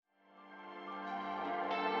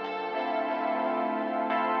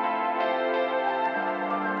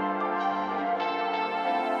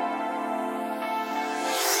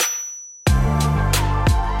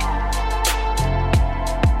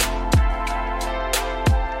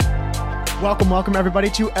Welcome everybody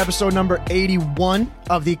to episode number 81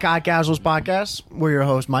 of the COD Casuals podcast. We're your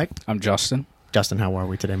host, Mike. I'm Justin. Justin, how are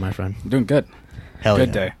we today, my friend? I'm doing good. Hell good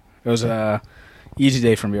yeah. day. It was a easy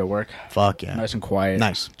day for me at work. Fuck yeah. Nice and quiet.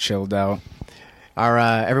 Nice. Chilled out. Our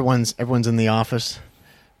everyone's in the office.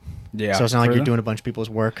 Yeah. So it's not like you're doing a bunch of people's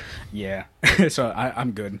work. Yeah. So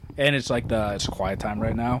I'm good. And it's like it's quiet time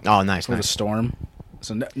right now. Oh, nice. For the storm.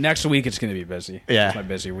 So next week it's going to be busy. Yeah. It's my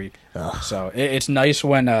busy week. Ugh. So it's nice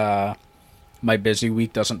when my busy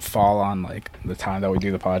week doesn't fall on like the time that we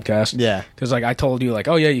do the podcast. Yeah. Because like I told you, like,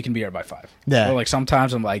 oh yeah, you can be here by 5. Yeah. But like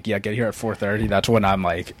sometimes I'm like, yeah, get here at 4:30. That's when I'm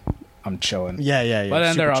chilling. Yeah. But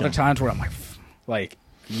then Super there are chill. other times where I'm like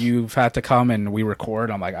you've had to come and we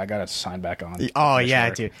record. I'm like, I gotta sign back on. Oh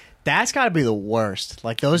yeah, dude. That's got to be the worst.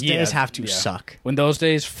 Like those days have to suck. When those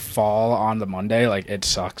days fall on the Monday, like it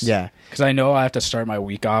sucks. Yeah. Because I know I have to start my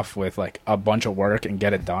week off with like a bunch of work and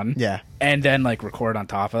get it done. Yeah. And then like record on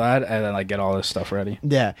top of that, and then like get all this stuff ready.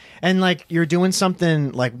 Yeah. And like you're doing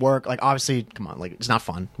something like work, like obviously, come on, like it's not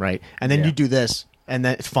fun, right? And then you do this, and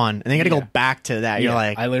then it's fun, and then you got to go back to that. You're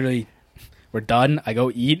like, I literally, we're done. I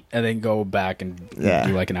go eat, and then go back and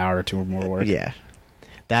do like an hour or two more work. Yeah.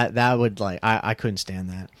 That would like I couldn't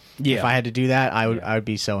stand that. Yeah. If I had to do that, I would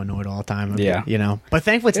be so annoyed all the time. Yeah. You know. But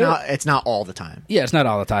thankfully it's not all the time. Yeah, it's not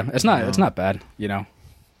all the time. It's not bad, you know.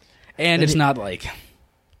 And it's not like,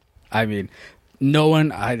 I mean, no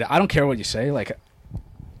one, I don't care what you say, like,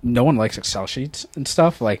 no one likes Excel sheets and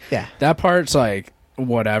stuff. Like, that part's like,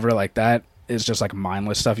 whatever, like, that is just like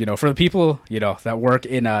mindless stuff, you know. For the people, you know, that work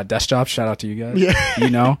in desktops, shout out to you guys. Yeah. You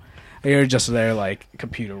know, you're just there like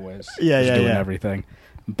computer whiz. Yeah, just doing everything.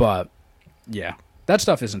 But, yeah, that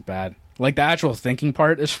stuff isn't bad. Like, the actual thinking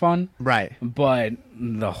part is fun. Right. But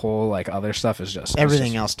the whole, like, other stuff is just...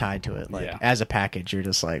 Everything else tied to it. Like, as a package, you're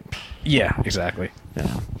just like... Yeah, exactly.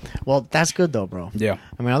 Yeah. Well, that's good, though, bro. Yeah.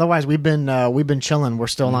 I mean, otherwise, we've been chilling. We're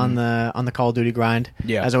still on the Call of Duty grind.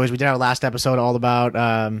 Yeah. As always, we did our last episode all about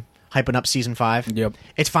hyping up Season 5. Yep.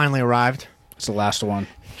 It's finally arrived. It's the last one.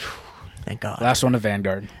 Thank God. Last one of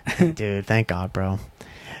Vanguard. Dude, thank God, bro.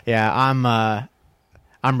 Yeah,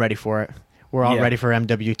 I'm ready for it. We're all ready for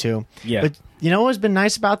MW2. Yeah. But you know what's been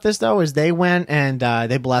nice about this, though, is they went and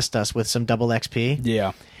they blessed us with some double XP.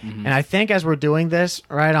 Yeah. Mm-hmm. And I think as we're doing this,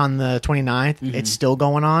 right, on the 29th, it's still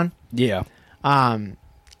going on. Yeah. I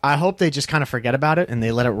hope they just kind of forget about it and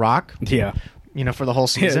they let it rock. Yeah. You know, for the whole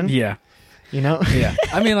season. Yeah. You know? Yeah.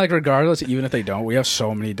 I mean, like, regardless, even if they don't, we have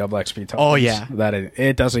so many double XP tokens. Oh, yeah. That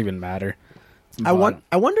it doesn't even matter. I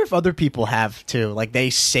wonder if other people have too. Like they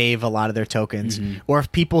save a lot of their tokens, or if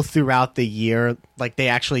people throughout the year, like they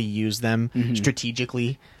actually use them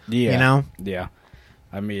strategically. Yeah, you know. Yeah,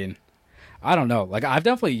 I mean, I don't know. Like I've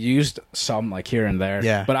definitely used some like here and there.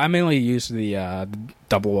 Yeah, but I mainly use the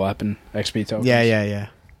double weapon XP tokens. Yeah.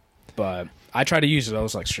 But I try to use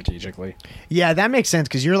those like strategically. Yeah, that makes sense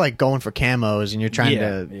because you're like going for camos and you're trying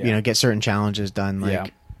to you know get certain challenges done.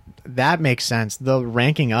 Like that makes sense. The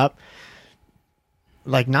ranking up.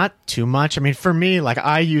 Like not too much. I mean, for me, like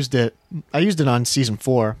I used it on season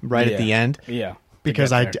 4 right at the end. Yeah,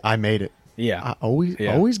 because I made it. Yeah, I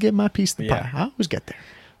always get my piece of the pie. I always get there,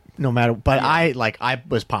 no matter. But I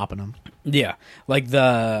was popping them. Yeah, like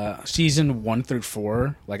the season 1 through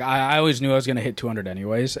 4. Like I always knew I was gonna hit 200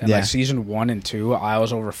 anyways, and like season 1 and 2, I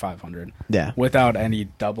was over 500. Yeah, without any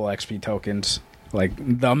double XP tokens. Like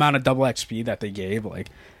the amount of double XP that they gave, like.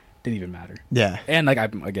 Didn't even matter. Yeah. And like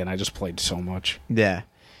I just played so much. Yeah.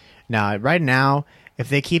 Now, right now, if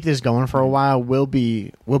they keep this going for a while, we'll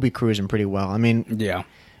be cruising pretty well. I mean, yeah.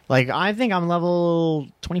 Like I think I'm level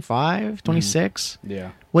 25, 26.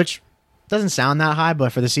 Yeah. Which doesn't sound that high,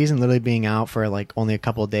 but for the season literally being out for like only a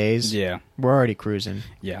couple of days, we're already cruising.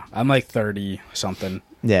 Yeah. I'm like 30 something.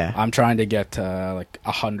 Yeah. I'm trying to get to like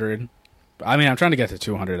 100. I mean, I'm trying to get to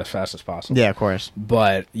 200 as fast as possible. Yeah, of course.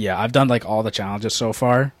 But yeah, I've done like all the challenges so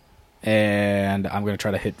far. And I'm going to try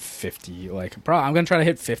to hit 50. Like, I'm going to try to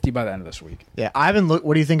hit 50 by the end of this week. Yeah, I haven't looked.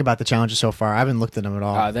 What do you think about the challenges so far? I haven't looked at them at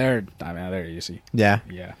all. They're easy. Yeah.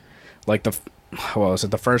 Yeah. Like the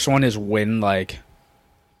first one is win like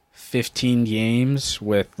 15 games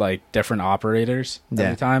with like different operators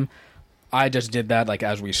every time. I just did that like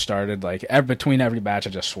as we started. Like between every batch, I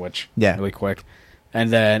just switch. Really quick. And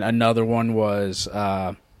then another one was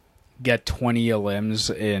get 20 elims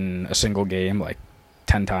in a single game, like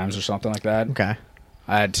 10 times or something like that. Okay.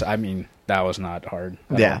 I mean, that was not hard.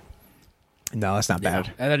 Yeah. All. No, that's not bad.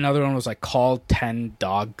 And then another one was like call 10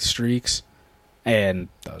 dog streaks, and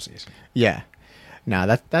that was easy. Yeah. No,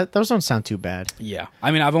 that those don't sound too bad. Yeah.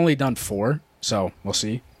 I mean, I've only done 4, so we'll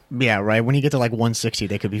see. Yeah, right. When you get to like 160,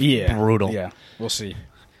 they could be brutal. Yeah, we'll see.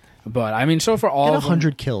 But I mean, so for all get of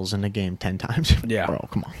 100 kills in the game 10 times. Yeah, bro,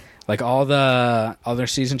 come on. Like all the other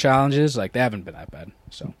season challenges, like they haven't been that bad.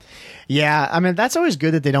 So yeah, I mean that's always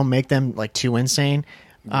good that they don't make them like too insane.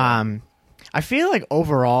 Yeah. I feel like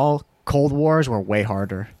overall Cold Wars were way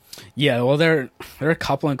harder. Yeah, well, there are a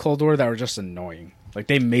couple in Cold War that were just annoying. Like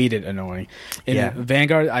they made it annoying. In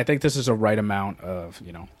Vanguard, I think this is a right amount of,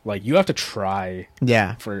 you know, like you have to try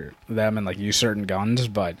for them and like use certain guns,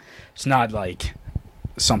 but it's not like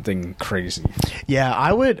something crazy. Yeah,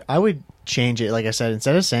 I would change it. Like I said,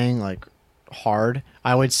 instead of saying like hard,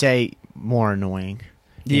 I would say more annoying.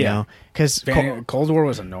 You know, because Cold War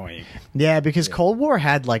was annoying. Yeah, because Cold War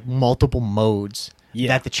had like multiple modes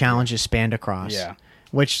that the challenges spanned across. Yeah,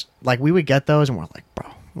 which like we would get those and we're like, bro,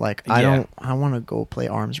 like I want to go play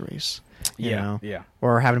arms race. You know? Yeah.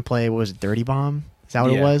 Or having to play, what was it, Dirty Bomb? Is that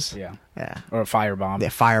what it was? Yeah. Yeah. Or a Firebomb. Yeah,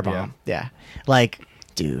 Firebomb. Yeah. Like,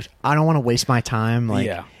 dude, I don't want to waste my time like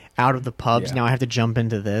out of the pubs. Now I have to jump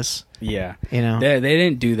into this. Yeah. You know? They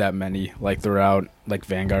didn't do that many like throughout like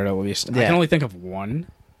Vanguard at least. I can only think of one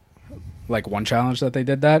challenge that they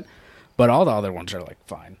did that, but all the other ones are like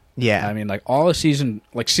fine. Yeah. I mean, like all of season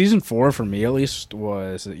 4 for me at least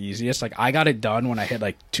was the easiest. Like I got it done when I hit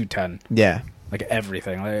like 210. Yeah. Like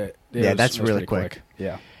everything. Like, that's really quick.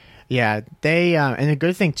 Yeah. Yeah. They and a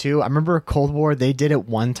good thing too, I remember Cold War, they did it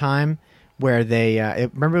one time where they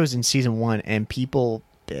remember it was in season 1 and people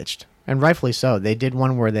bitched. And rightfully so. They did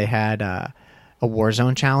one where they had a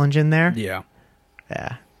Warzone challenge in there. Yeah.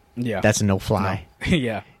 Yeah. Yeah. That's a no-fly. No.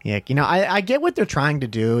 Yeah. Yeah. You know, I get what they're trying to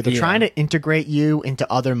do. They're trying to integrate you into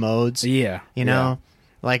other modes. Yeah. You know?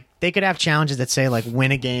 Like, they could have challenges that say, like,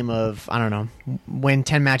 win a game of, I don't know, win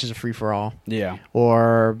 10 matches of free-for-all. Yeah.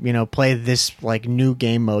 Or, you know, play this, like, new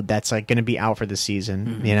game mode that's, like, going to be out for the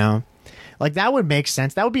season, you know? Like, that would make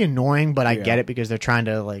sense. That would be annoying, but I get it because they're trying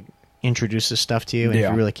to, like, introduce this stuff to you. And if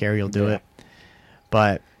you really care, you'll do it.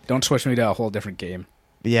 But... don't switch me to a whole different game.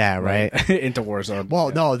 Yeah, right. Into Warzone.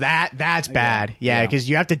 Well, no, that's bad. Yeah, because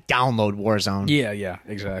you have to download Warzone. Yeah,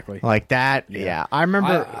 exactly. Like that. Yeah, I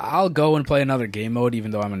remember. I'll go and play another game mode,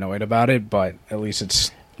 even though I'm annoyed about it. But at least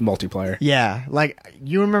it's multiplayer. Yeah, like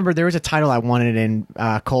you remember there was a title I wanted in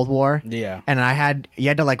Cold War. Yeah, and you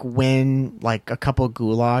had to like win like a couple of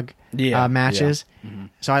Gulag matches. Yeah. Mm-hmm.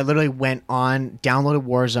 So I literally went on, downloaded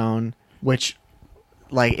Warzone, which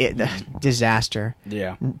like disaster.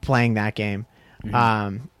 Yeah, playing that game.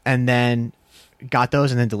 Mm-hmm. And then got those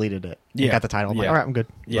and then deleted it. Yeah, got the title. I'm like, all right, I'm good.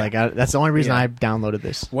 Yeah, like that's the only reason I downloaded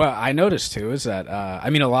this. Well, I noticed too is that I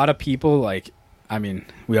mean, a lot of people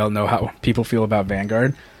we all know how people feel about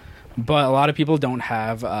Vanguard, but a lot of people don't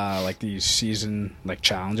have like these season like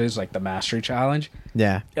challenges, like the Mastery Challenge.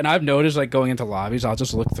 Yeah, and I've noticed like going into lobbies, I'll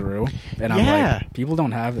just look through, and I'm like, people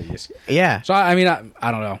don't have these. Yeah. So I mean, I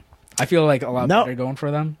don't know. I feel like a lot better going for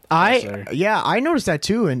them. I noticed that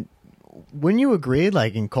too, and. When you agreed,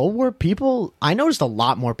 like in Cold War, I noticed a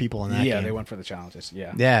lot more people in that game. Yeah, they went for the challenges.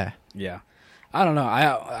 Yeah. Yeah. I don't know.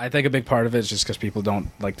 I think a big part of it is just because people don't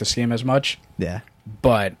like this game as much. Yeah.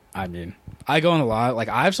 But, I mean, I go in a lot. Like,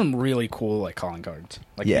 I have some really cool, like, calling cards.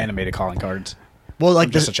 Like, animated calling cards. Well, like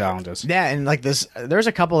just the challenges. Yeah, and like this, there's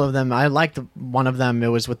a couple of them. I liked one of them. It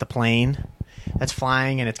was with the plane that's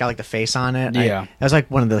flying, and it's got like the face on it. Yeah. That was like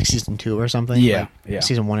one of the like, season 2 or something. Yeah. Like,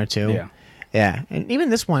 season 1 or 2. Yeah. Yeah, and even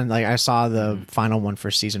this one, like I saw the final one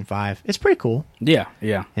for season 5. It's pretty cool. Yeah.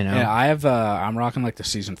 You know, yeah. I have. I'm rocking like the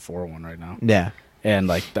season 4 one right now. Yeah, and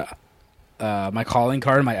like the my calling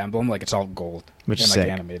card, my emblem, like it's all gold, which and is like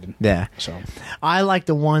sick. Animated. Yeah, so I like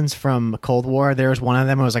the ones from Cold War. There was one of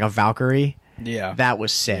them. It was like a Valkyrie. Yeah, that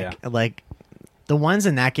was sick. Yeah. Like the ones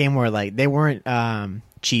in that game were like they weren't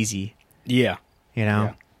cheesy. Yeah, you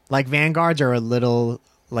know, like Vanguards are a little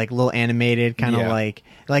animated, kind of like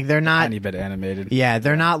they're not tiny bit animated. Yeah,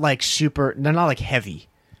 they're not like super. They're not like heavy.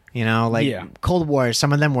 You know, like Cold War.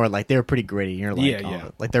 Some of them were like they were pretty gritty. You're like,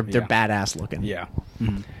 like they're badass looking. Yeah,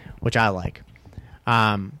 which I like.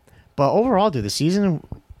 But overall, dude, the season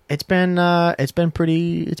it's been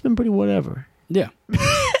pretty whatever. Yeah,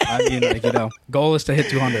 I mean, like, you know, goal is to hit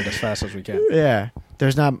 200 as fast as we can. Yeah,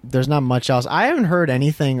 there's not much else. I haven't heard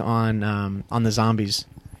anything on the zombies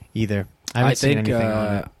either. I haven't seen anything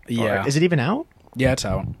on it. Yeah. Or, is it even out? Yeah, it's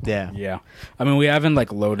out. Yeah. I mean, we haven't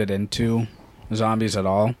like loaded into zombies at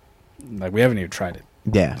all. Like we haven't even tried it.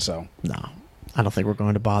 Yeah. So no, I don't think we're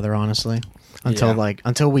going to bother honestly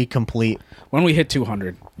until we complete. When we hit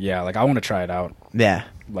 200, like I want to try it out. Yeah.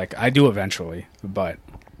 Like I do eventually, but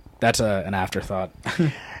that's an afterthought.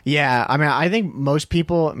 Yeah, I mean, I think most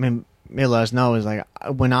people. I mean, let us know is like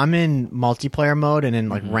when I'm in multiplayer mode and in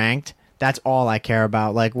like ranked. That's all I care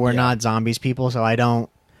about. Like we're not zombies people, so I don't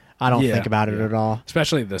I don't think about it at all.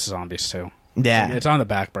 Especially this zombies too. Yeah, it's on the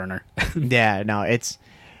back burner. Yeah, no, it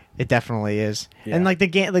definitely is. Yeah. And like the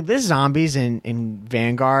game, like this zombies in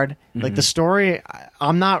Vanguard, like the story,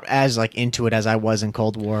 I'm not as like into it as I was in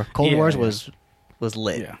Cold War. Cold Wars was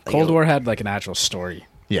lit. Yeah. Like, Cold War had like an actual story.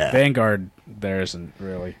 Yeah. Vanguard, there isn't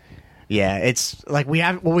really. Yeah, it's like we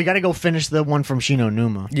got to go finish the one from Shino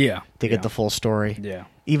Numa. Yeah. To get the full story. Yeah.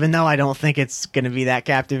 Even though I don't think it's going to be that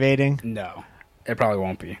captivating. No, it probably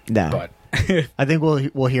won't be. No. But I think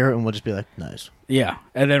we'll hear it and we'll just be like, nice. Yeah,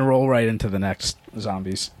 and then roll right into the next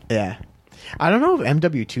zombies. Yeah. I don't know if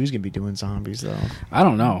MW2 is going to be doing zombies, though. I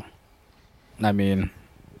don't know. I mean,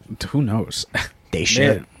 who knows? They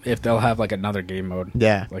should. If they'll have like another game mode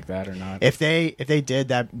like that or not. If they did,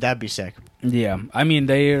 that'd be sick. Yeah. I mean,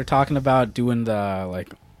 they are talking about doing the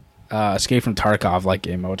like Escape from Tarkov like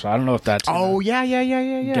game mode. So I don't know if that's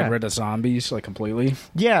yeah. Get rid of zombies like completely.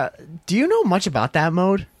 Yeah. Do you know much about that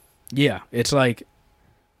mode? Yeah. It's like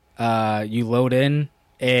you load in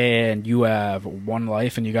and you have one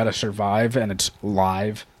life and you got to survive, and it's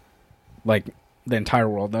live, like the entire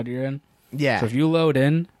world that you're in. Yeah. So if you load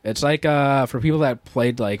in, it's like for people that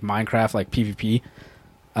played like Minecraft, like PvP,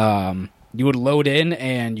 you would load in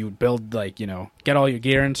and you would build like, you know, get all your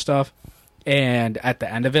gear and stuff. And at the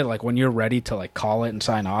end of it, like when you're ready to like call it and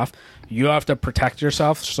sign off, you have to protect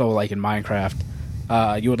yourself. So like in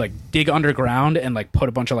Minecraft, you would like dig underground and like put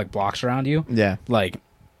a bunch of like blocks around you. Yeah. Like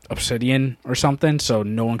obsidian or something, so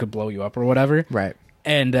no one could blow you up or whatever. Right.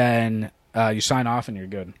 And then you sign off and you're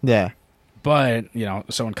good. Yeah. But, you know,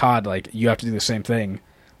 so in COD, like, you have to do the same thing.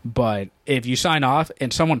 But if you sign off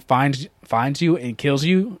and someone finds you and kills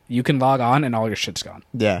you, you can log on and all your shit's gone.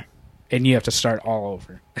 Yeah. And you have to start all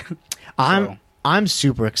over. I'm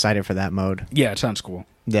super excited for that mode. Yeah, it sounds cool.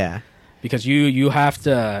 Yeah. Because you have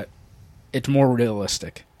to... It's more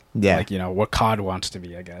realistic. Yeah. Like, you know, what COD wants to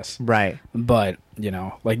be, I guess. Right. But, you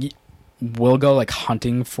know, like, we'll go, like,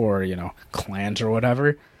 hunting for, you know, clans or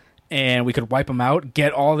whatever, and we could wipe them out,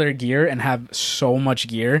 get all their gear, and have so much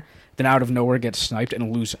gear, then out of nowhere get sniped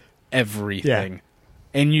and lose everything. Yeah.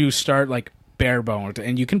 And you start, like, bare boned,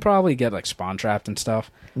 and you can probably get, like, spawn trapped and stuff.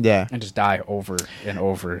 Yeah. And just die over and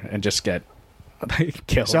over and just get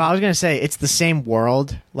killed. So I was going to say, it's the same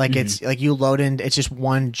world. Like, it's, like, you load in, it's just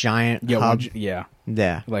one giant hub. Yeah.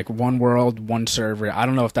 Like, one world, one server. I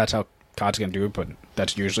don't know if that's how COD's gonna do it, but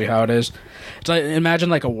that's usually how it is. It's like, imagine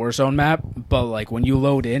like a Warzone map, but like when you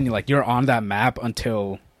load in, you're on that map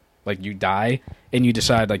until like you die, and you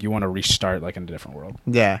decide like you want to restart like in a different world.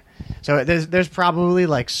 Yeah. So there's probably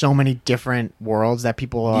like so many different worlds that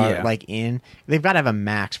people are like in. They've got to have a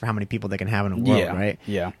max for how many people they can have in a world, right?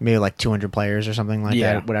 Yeah. Maybe like 200 players or something like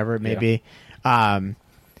that, whatever it may be.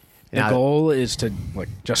 The goal is to like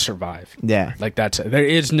just survive. Yeah. Like that's it. There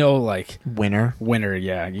is no like winner.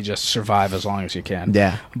 Yeah. You just survive as long as you can.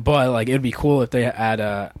 Yeah. But like it'd be cool if they add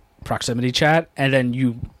a proximity chat, and then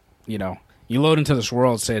you know, you load into this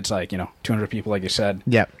world, say it's like, you know, 200 people like you said.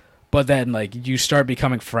 Yep. But then like you start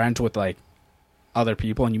becoming friends with like other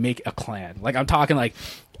people and you make a clan. Like I'm talking like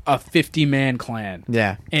a 50-man clan.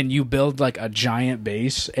 Yeah. And you build like a giant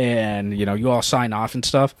base, and you know, you all sign off and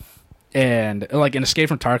stuff. And like in Escape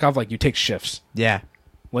from Tarkov, like you take shifts. Yeah.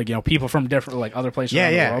 Like, you know, people from different like other places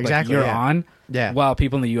around the world, exactly, like, you're on while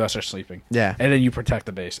people in the US are sleeping. Yeah. And then you protect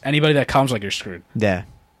the base. Anybody that comes, like, you're screwed. Yeah.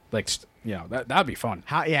 Like, you know, that'd be fun.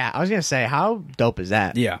 I was gonna say, how dope is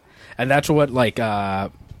that? Yeah. And that's what like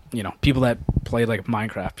you know, people that play like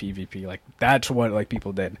Minecraft PvP, like that's what like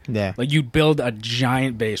people did. Yeah. Like you'd build a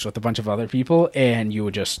giant base with a bunch of other people and you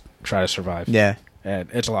would just try to survive. Yeah. And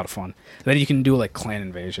it's a lot of fun. Then you can do like clan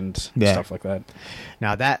invasions and stuff like that.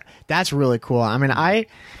 Now that's really cool. I mean, I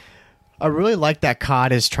really like that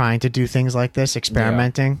COD is trying to do things like this,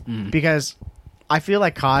 experimenting, because I feel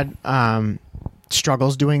like COD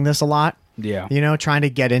struggles doing this a lot. Yeah. You know, trying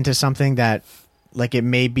to get into something that like it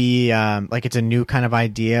may be like it's a new kind of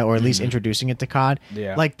idea, or at least introducing it to COD.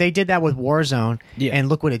 Yeah. Like they did that with Warzone, and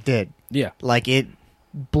look what it did. Yeah. Like it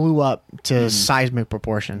blew up to seismic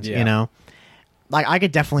proportions, you know? Like, I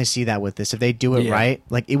could definitely see that with this. If they do it right,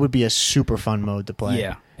 like, it would be a super fun mode to play.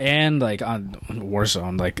 Yeah. And, like, on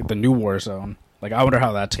Warzone, like, the new Warzone, like, I wonder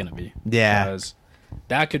how that's going to be. Yeah. Because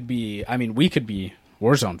that could be, I mean, we could be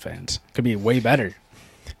Warzone fans. Could be way better.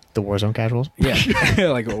 The Warzone casuals? Yeah.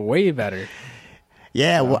 Like, way better.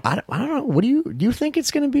 Yeah, well, I don't know. What do you think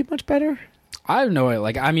it's going to be much better? I have no idea.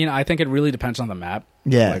 Like, I mean, I think it really depends on the map.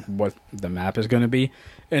 Yeah. Like, what the map is going to be.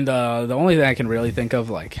 And the only thing I can really think of,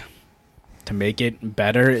 like, to make it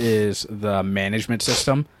better is the management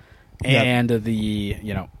system and the,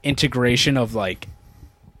 you know, integration of like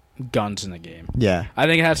guns in the game. Yeah. I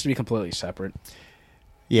think it has to be completely separate.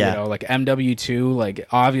 Yeah. You know, like MW2, like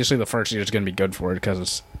obviously the first year is going to be good for it because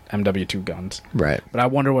it's MW2 guns. Right. But I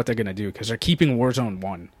wonder what they're going to do because they're keeping Warzone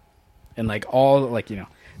 1. And like all, like, you know,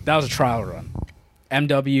 that was a trial run.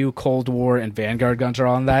 MW, Cold War, and Vanguard guns are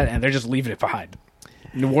on that, and they're just leaving it behind.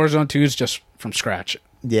 The Warzone 2 is just from scratch.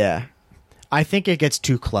 Yeah. I think it gets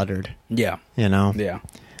too cluttered. Yeah. You know? Yeah.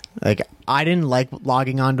 Like, I didn't like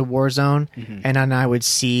logging on to Warzone, and then I would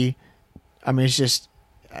see, I mean, it's just,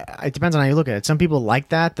 it depends on how you look at it. Some people like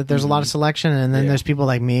that there's a lot of selection, and then there's people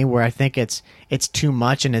like me where I think it's too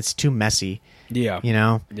much and it's too messy. Yeah. You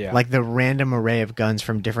know? Yeah. Like the random array of guns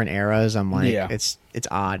from different eras, I'm like, it's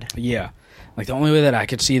odd. Yeah. Like, the only way that I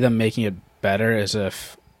could see them making it better is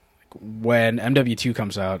if when MW2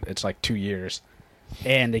 comes out, it's like 2 years,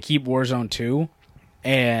 and they keep Warzone 2,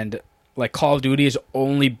 and like Call of Duty is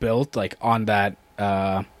only built like on that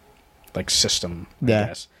like system, I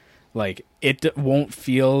guess. Like, it won't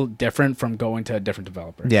feel different from going to a different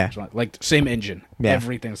developer. Yeah. Like, same engine. Yeah.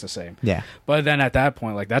 Everything's the same. Yeah. But then at that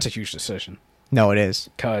point, like, that's a huge decision. No, it is.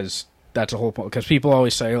 Because that's a whole point. Because people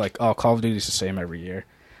always say, like, oh, Call of Duty's the same every year.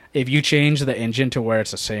 If you change the engine to where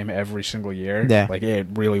it's the same every single year, like, it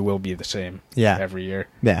really will be the same every year.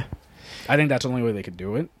 Yeah. I think that's the only way they could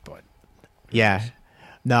do it, but... Yeah.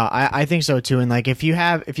 No, I think so too. And like if you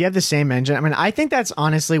have the same engine, I mean, I think that's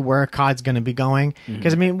honestly where COD's going to be going.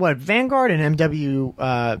 Because I mean, what Vanguard and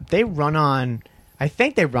MW, they run on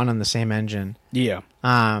the same engine. Yeah.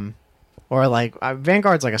 Or like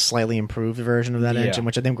Vanguard's like a slightly improved version of that engine,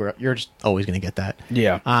 which I think you're just always going to get that.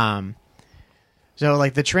 Yeah. So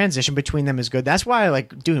like the transition between them is good. That's why,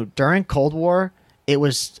 like, dude, during Cold War, it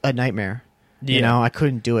was a nightmare. Yeah. You know, I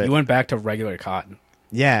couldn't do it. You went back to regular COD.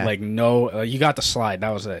 Yeah. Like, no, you got the slide. That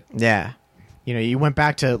was it. Yeah. You know, you went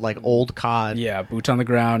back to, like, old COD. Yeah, boots on the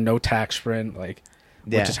ground, no tack sprint, like,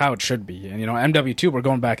 which is how it should be. And, you know, MW2, we're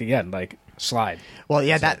going back again, like, slide. Well,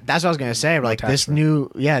 yeah, that's what I was going to say. No, like, this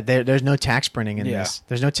sprint. There's no tack sprinting in this.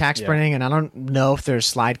 There's no tack sprinting, and I don't know if there's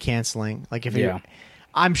slide canceling. Like, if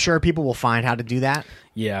I'm sure people will find how to do that.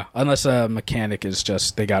 Yeah, unless a mechanic is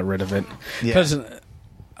just, they got rid of it. Because...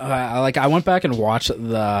 like, I went back and watched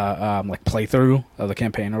the like playthrough of the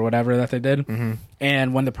campaign or whatever that they did,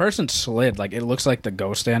 and when the person slid, like, it looks like the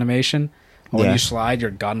ghost animation. When you slide, your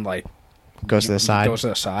gun like goes to the side. Goes to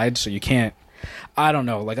the side, so you can't. I don't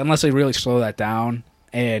know, like, unless they really slow that down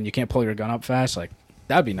and you can't pull your gun up fast, like,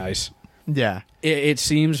 that'd be nice. Yeah, it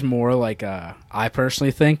seems more like I personally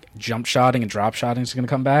think jump shotting and drop shotting is going to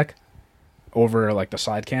come back over like the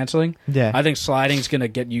slide canceling. Yeah, I think sliding is gonna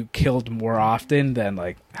get you killed more often than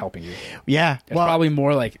like helping you. Yeah, it's probably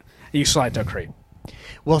more like you slide to a crate.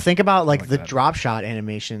 Well, think about like the drop shot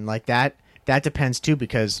animation, like that. That depends too,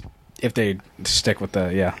 because if they stick with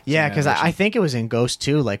the because I think it was in Ghost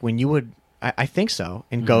too. Like when you would, I think so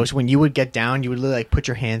in Ghost, when you would get down, you would literally like put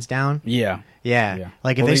your hands down. Yeah.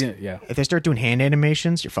 Like if they start doing hand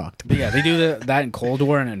animations, you're fucked. But yeah, they do that in Cold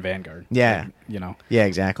War and in Vanguard. Yeah, like, you know. Yeah,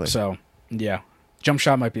 exactly. So. Yeah. Jump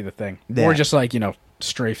shot might be the thing. Or just like, you know,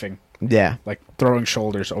 strafing. Yeah. Like throwing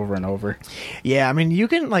shoulders over and over. Yeah, I mean, you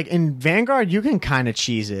can, like, in Vanguard, you can kind of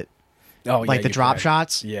cheese it. Oh, like the drop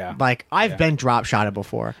shots. Yeah. Like, I've been drop shotted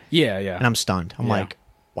before. Yeah. And I'm stunned. I'm like,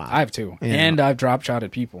 wow. I have too. And I've drop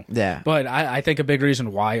shotted people. Yeah. But I think a big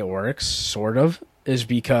reason why it works, sort of, is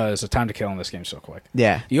because the time to kill in this game is so quick.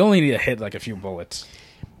 Yeah. You only need to hit like a few bullets.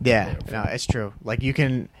 Yeah, no, it's true. Like, you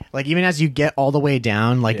can, like, even as you get all the way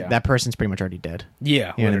down, like, that person's pretty much already dead.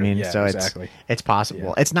 Yeah. You know what I mean? Yeah, so it's possible.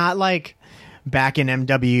 Yeah. It's not like back in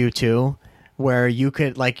MW2 where you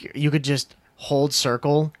could just hold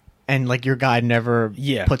circle and, like, your guy never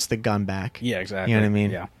puts the gun back. Yeah, exactly. You know what I mean?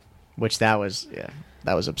 Yeah. Which that was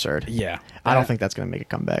absurd. Yeah. I don't think that's going to make a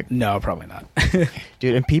comeback. No, probably not.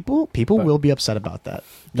 Dude, and people will be upset about that.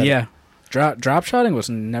 Yeah. Drop shotting was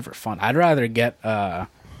never fun. I'd rather get,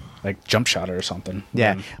 like jump shot or something.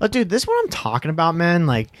 Yeah. Dude, this is what I'm talking about, man.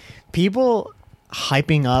 Like, people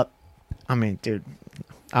hyping up. I mean, dude,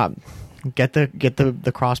 get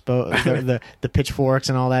the crossbow, the pitchforks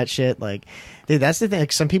and all that shit. Like, dude, that's the thing.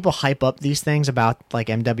 Like, some people hype up these things about like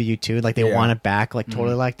MW2, like they want it back, like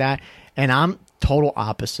totally like that. And I'm total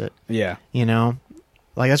opposite. Yeah. You know,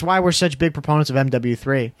 like that's why we're such big proponents of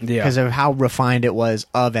MW3 because of how refined it was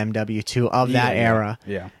of MW2 of that era.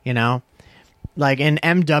 Yeah. You know. Like in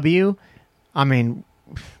MW, I mean,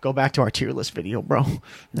 go back to our tier list video, bro.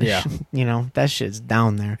 You know, that shit's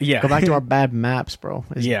down there. Yeah. Go back to our bad maps, bro.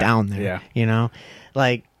 It's down there. Yeah. You know,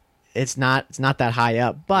 like it's not that high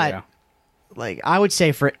up, but like I would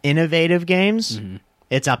say for innovative games,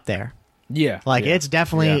 it's up there. Yeah. Like it's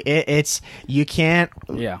definitely it's you can't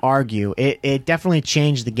argue. It definitely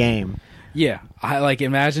changed the game. Yeah, I like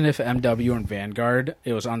imagine if MW and Vanguard,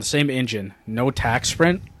 it was on the same engine, no tac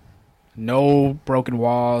sprint, no broken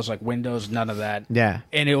walls, like windows, none of that. Yeah.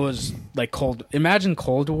 And it was like imagine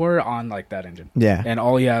Cold War on like that engine. Yeah. And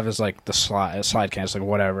all you have is like the slide cancel, like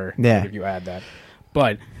whatever. Yeah. Like, if you add that.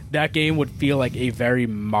 But that game would feel like a very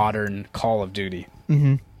modern Call of Duty.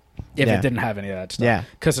 Mm-hmm. If it didn't have any of that stuff. Yeah.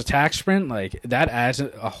 Because attack sprint, like, that adds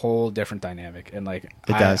a whole different dynamic. And, like,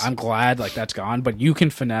 it does. I'm glad, like, that's gone. But you can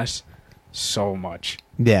finesse so much.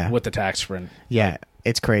 Yeah. With the attack sprint. Yeah.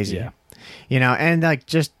 It's crazy. Yeah. You know, and, like,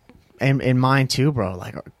 just in mine, too, bro.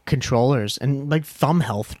 Like, controllers and, like, thumb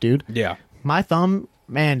health, dude. Yeah. My thumb,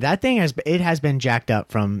 man, that thing has been jacked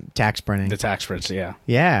up from tac sprinting. The tac sprints, yeah.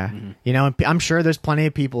 Yeah. Mm-hmm. You know, I'm sure there's plenty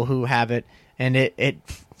of people who have it, and it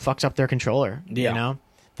fucks up their controller. Yeah. You know?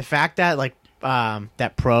 The fact that, like,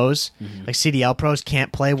 that pros, like CDL pros,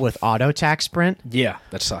 can't play with auto tac sprint. Yeah,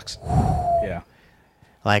 that sucks. Yeah.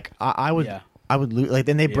 Like, I would lose. Like,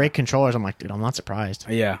 then they break controllers. I'm like, dude, I'm not surprised.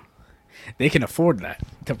 Yeah. They can afford that,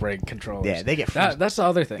 to break controllers. Yeah, they get that's the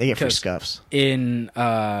other thing. They get free scuffs. In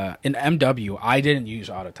MW, I didn't use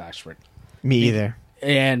auto tac sprint. Me either.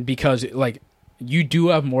 And because, like, you do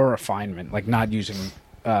have more refinement, like, not using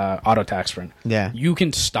auto tac sprint. Yeah. You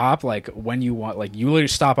can stop, like, when you want. Like, you literally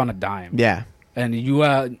stop on a dime. Yeah. And you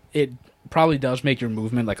it probably does make your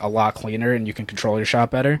movement, like, a lot cleaner, and you can control your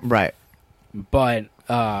shot better. Right. But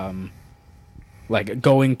like,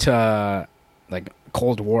 going to, like,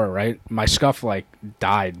 Cold War, right? My scuff, like,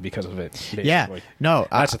 died because of it, basically. Yeah. No.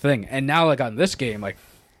 That's the thing. And now, like, on this game, like,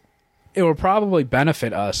 it will probably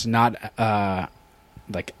benefit us not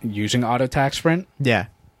like, using auto tac sprint. Yeah.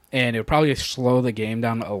 And it would probably slow the game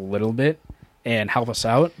down a little bit and help us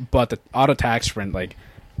out. But the auto tac sprint, like,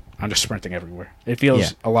 I'm just sprinting everywhere. It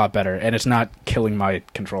feels a lot better, and it's not killing my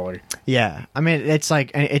controller. Yeah. I mean, it's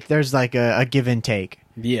like, there's like a give and take.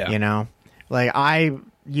 Yeah. You know? Like, I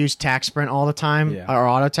use tac sprint all the time, or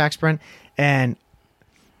auto tac sprint, and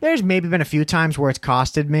there's maybe been a few times where it's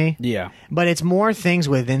costed me. Yeah. But it's more things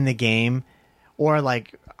within the game, or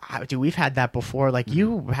like, dude, we've had that before. Like,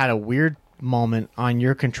 you had a weird moment on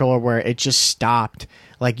your controller where it just stopped.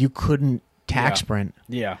 Like, you couldn't tac sprint.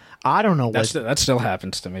 Yeah. I don't know what. That still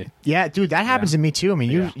happens to me. Yeah, dude, that happens to me too. I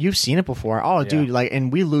mean, you've seen it before. Oh, dude, like,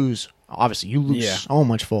 and we lose. Obviously, you lose so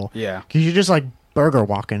much full. Yeah. Because you're just like burger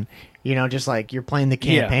walking. You know, just like you're playing the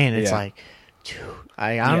campaign. It's like, dude,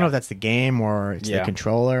 I don't know if that's the game or it's the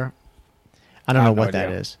controller. I don't know what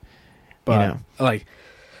that is. But, you know, like,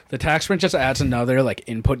 the tac sprint just adds another, like,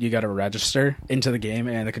 input you got to register into the game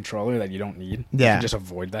and the controller that you don't need. Yeah. You can just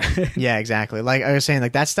avoid that. Yeah, exactly. Like I was saying,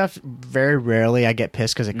 like, that stuff, very rarely I get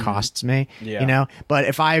pissed because it costs me. Yeah. You know? But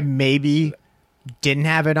if I maybe didn't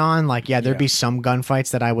have it on, like, there'd be some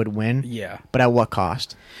gunfights that I would win. Yeah. But at what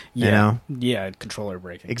cost? Yeah. You know? Yeah, controller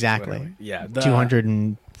breaking. Exactly. Literally. Yeah.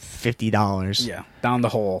 $250. Yeah. Down the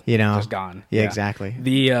hole. You know? Just gone. Yeah, exactly.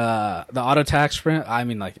 The auto tac sprint, I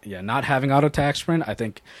mean, like, not having auto tac sprint, I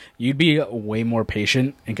think you'd be way more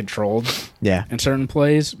patient and controlled in certain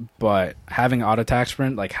plays, but having auto tac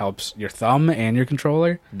sprint, like, helps your thumb and your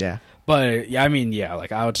controller. Yeah. But, yeah, I mean,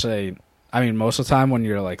 like, I would say, most of the time when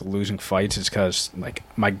you're, like, losing fights, it's because, like,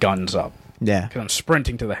 my gun's up. Yeah. Because I'm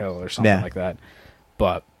sprinting to the hill or something like that.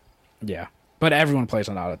 But, yeah. But everyone plays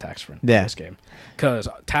on auto tac sprint in this game. Because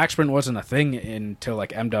tac sprint wasn't a thing until,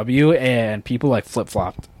 like, MW, and people, like,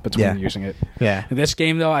 flip-flopped between using it. Yeah. In this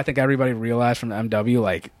game, though, I think everybody realized from the MW,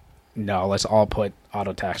 like, no, let's all put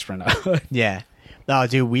auto tac sprint out. Yeah. Oh,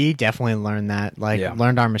 dude, we definitely learned that. Like,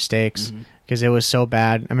 learned our mistakes. Because it was so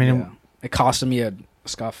bad. I mean... It costed me a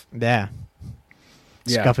scuff. Yeah.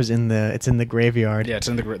 Scuff is in the graveyard. Yeah, it's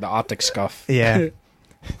in the optic scuff. Yeah.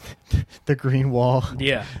 The green wall.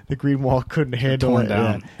 Yeah. The green wall couldn't handle torn it.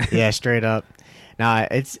 Down. Yeah, straight up. Nah,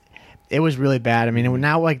 it was really bad. I mean,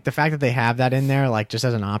 now, like, the fact that they have that in there, like, just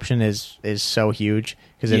as an option is so huge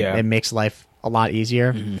because it makes life a lot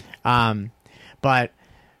easier. But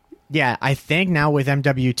yeah, I think now with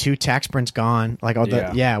MW2, tac sprint's gone. Like,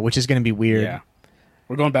 which is going to be weird. Yeah.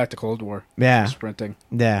 We're going back to Cold War. Yeah. Sprinting.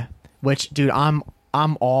 Yeah. Which, dude, I'm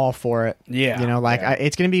all for it. Yeah. You know, like,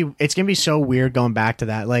 it's gonna be so weird going back to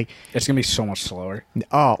that. Like, it's gonna be so much slower.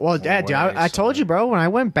 Oh well, yeah, dude. I told you, bro. When I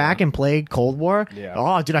went back and played Cold War,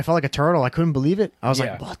 oh, dude, I felt like a turtle. I couldn't believe it. I was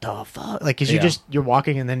like, what the fuck? Like, cause you're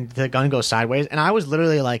walking and then the gun goes sideways, and I was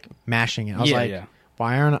literally like mashing it. I was like,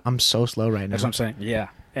 why aren't I'm so slow right now? That's what I'm saying. Yeah.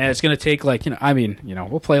 And it's going to take, like,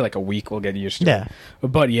 we'll play, like, a week. We'll get used to it.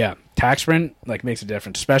 But, tac sprint, like, makes a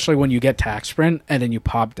difference. Especially when you get tac sprint and then you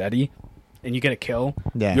pop Deddy and you get a kill.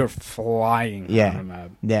 Yeah. You're flying on the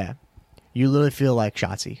map. Yeah. you literally feel like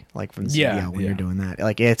Shotzi, like from the CDL when you're doing that.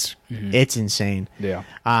 Like it's insane. Yeah.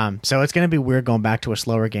 So it's gonna be weird going back to a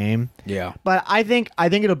slower game. Yeah. But I think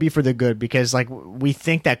it'll be for the good because like we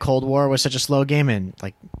think that Cold War was such a slow game and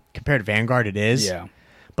like compared to Vanguard it is. Yeah.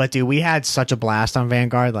 But dude, we had such a blast on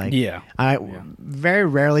Vanguard. Like very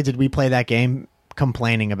rarely did we play that game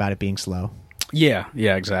complaining about it being slow. Yeah.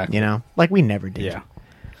 Yeah. Exactly. You know, like we never did. Yeah.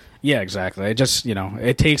 Yeah. Exactly. It just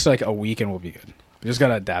it takes like a week and we'll be good. We just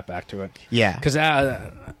gotta adapt back to it. Yeah. Because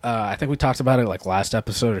I think we talked about it like last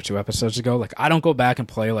episode or 2 episodes ago. Like I don't go back and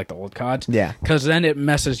play like the old CODs. Yeah. Because then it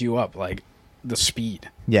messes you up, like the speed.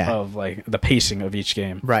 Yeah. Of like the pacing of each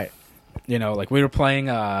game. Right. Like we were playing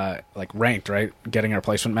like ranked, right? Getting our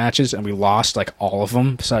placement matches, and we lost like all of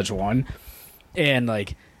them besides one. And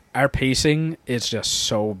like our pacing is just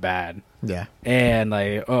so bad. Yeah. And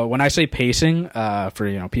like when I say pacing,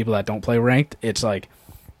 for people that don't play ranked, it's like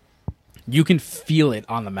you can feel it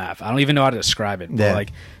on the map. I don't even know how to describe it. But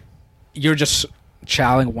like you're just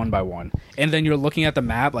chowing one by one, and then you're looking at the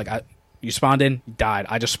map. Like you spawned in, died.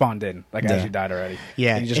 I just spawned in, like as you died already.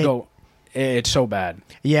 Yeah. And you just go. It's so bad.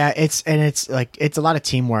 Yeah. It's like it's a lot of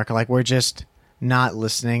teamwork. Like we're just not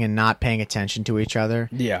listening and not paying attention to each other.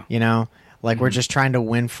 Yeah. Like we're just trying to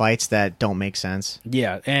win fights that don't make sense.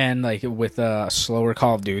 Yeah, and like with a slower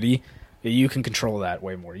Call of Duty, you can control that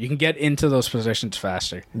way more. You can get into those positions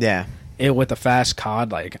faster. Yeah. With a fast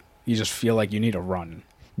COD, like you just feel like you need to run.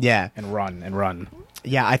 Yeah. And run and run.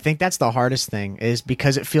 Yeah, I think that's the hardest thing is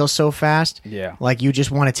because it feels so fast. Yeah. Like you just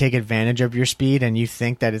want to take advantage of your speed and you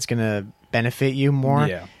think that it's going to benefit you more.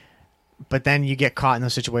 Yeah. But then you get caught in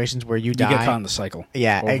those situations where you die. You get caught in the cycle.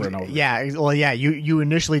 Yeah. Over and over. Yeah. Well, yeah. You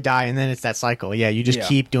initially die and then it's that cycle. Yeah. You just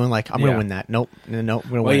keep doing like, I'm going to win that. Nope. I'm going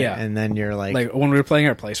to win. Yeah. And then you're like when we were playing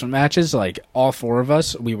our placement matches, like all 4 of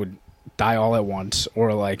us, we would die all at once.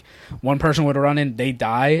 Or like one person would run in, they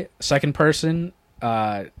die. Second person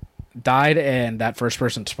died and that first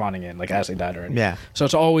person spawning in like as they died already. Yeah. So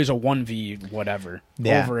it's always a 1v whatever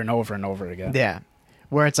over and over and over again. Yeah.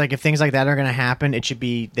 Where it's like if things like that are going to happen, they should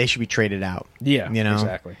be traded out. Yeah,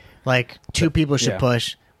 exactly. Like 2 people should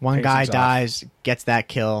push. One guy dies, gets that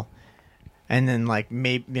kill, and then like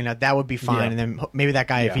maybe that would be fine. And then maybe that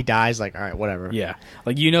guy if he dies, like all right, whatever. Yeah,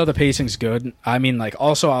 like the pacing's good. I mean, like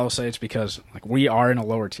also I will say it's because like we are in a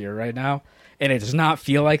lower tier right now, and it does not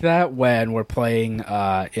feel like that when we're playing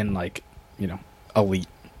in like elite.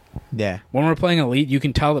 Yeah, when we're playing elite, you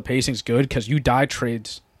can tell the pacing's good because you die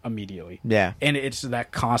trades immediately. Yeah. And it's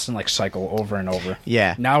that constant like cycle over and over.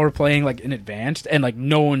 Yeah. Now we're playing like in advanced and like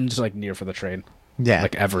no one's like near for the trade. Yeah.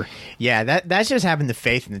 Like ever. Yeah, that's just having the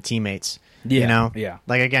faith in the teammates. Yeah. Yeah.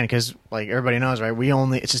 Like again, because like everybody knows, right?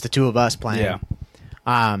 It's just the 2 of us playing.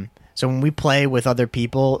 Yeah. So when we play with other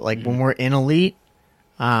people, like when we're in elite,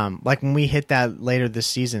 like when we hit that later this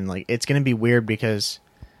season, like it's gonna be weird because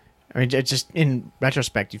I mean, it's just in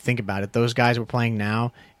retrospect, you think about it. Those guys we're playing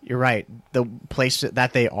now, you're right. The place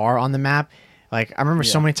that they are on the map, like I remember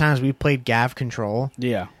so many times we played Gav Control.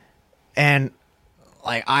 Yeah, and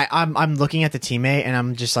like I'm looking at the teammate and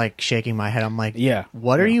I'm just like shaking my head. I'm like,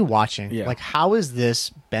 what are you watching? Yeah. Like, how is this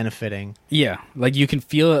benefiting? Yeah, like you can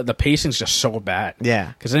feel the pacing's just so bad.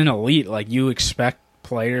 Yeah, because in elite, like you expect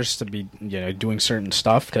players to be doing certain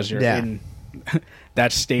stuff because you're in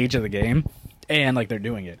that stage of the game, and like they're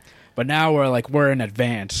doing it. But now we're in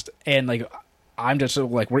advanced, and like I'm just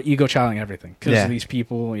like we're ego challenging everything because these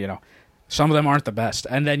people, some of them aren't the best,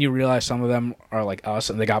 and then you realize some of them are like us,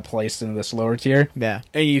 and they got placed in this lower tier. Yeah,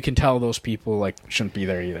 and you can tell those people like shouldn't be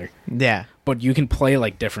there either. Yeah, but you can play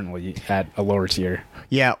like differently at a lower tier.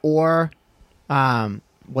 Yeah, or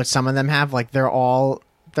what some of them have, like they're all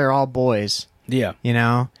boys. Yeah,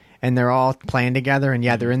 and they're all playing together, and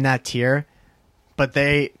they're in that tier. But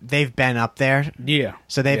they've been up there,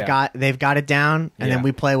 so they've got it down, and then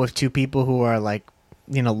we play with 2 people who are like,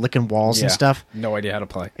 licking walls and stuff. No idea how to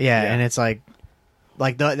play. Yeah, and it's like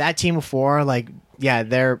that team before, like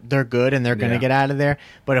they're good and they're gonna get out of there.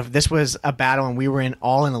 But if this was a battle and we were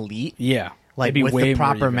all in elite, like with the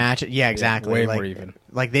proper match, exactly, way like, more even.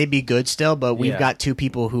 Like they'd be good still, but we've got 2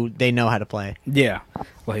 people who they know how to play. Yeah,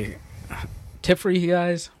 like. Tip for you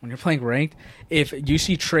guys, when you're playing ranked, if you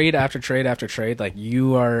see trade after trade after trade, like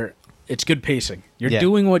it's good pacing. You're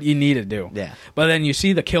doing what you need to do. Yeah. But then you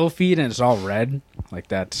see the kill feed and it's all red, like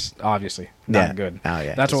that's obviously not good. Oh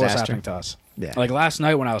yeah. That's what was happening to us. Yeah. Like last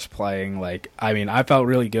night when I was playing, like I mean, I felt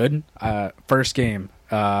really good. First game,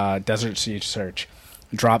 Desert Siege Search,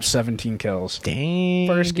 dropped 17 kills. Dang.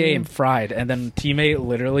 First game, fried, and then teammate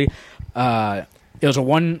literally, it was a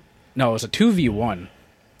 2v1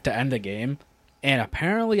 to end the game. And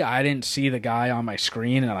apparently I didn't see the guy on my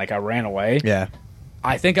screen and like I ran away. Yeah.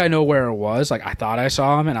 I think I know where it was. Like, I thought I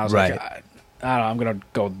saw him, and I was Right. like, I don't know, I'm going to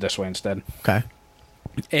go this way instead. Okay.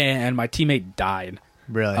 And my teammate died.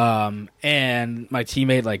 Really? And my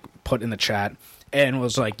teammate, like, put in the chat and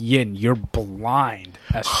was like, Yin, you're blind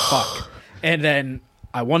as fuck. And then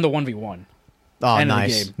I won the 1v1. Oh, End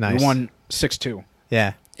nice. of the game. Nice. We won 6-2.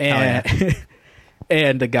 Yeah. And, yeah.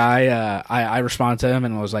 and the guy, I responded to him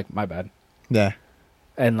and was like, my bad. Yeah.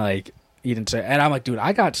 And, like, he didn't say, and I'm like, dude,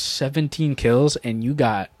 I got 17 kills and you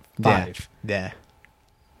got 5. Yeah.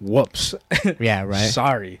 Whoops. Yeah, right.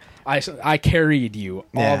 Sorry. I carried you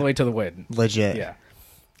all the way to the win. Legit. Yeah.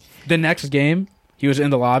 The next game, he was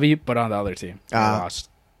in the lobby, but on the other team. They lost.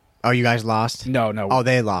 Oh, you guys lost? No. Oh,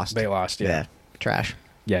 they lost. They lost, yeah. Trash.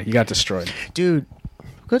 Yeah, you got destroyed. Dude,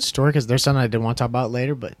 good story, because there's something I didn't want to talk about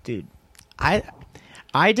later, but, dude,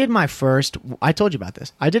 I did my first... I told you about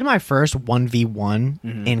this. I did my first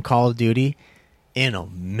 1v1 in Call of Duty in a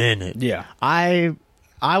minute. Yeah. I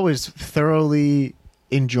was thoroughly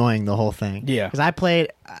enjoying the whole thing. Yeah. Because I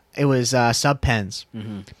played... It was sub-pens.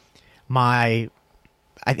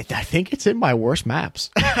 I think it's in my worst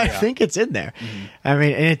maps. I think it's in there. I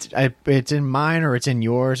mean, and it's in mine or it's in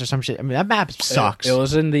yours or some shit. I mean, that map sucks. It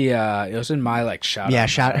was in the it was in my like shout yeah,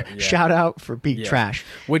 out. Shout out for being trash.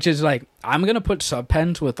 Which is like, I'm gonna put sub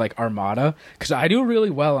pens with like Armada because I do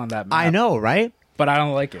really well on that map. I know, right? But I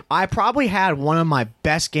don't like it. I probably had one of my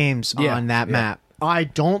best games on that map. I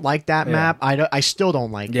don't like that map. I still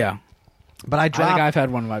don't like it. Yeah. But I think I've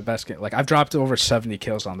had one of my best games. Like, I've dropped over 70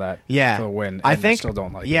 kills on that. Yeah. For the win. And I think, still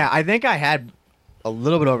don't like it. Yeah, I think I had a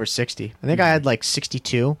little bit over 60. I think I had like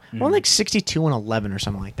 62. Or like 62 and 11 or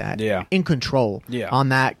something like that. Yeah. In control. Yeah. On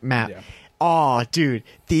that map. Yeah. Oh, dude.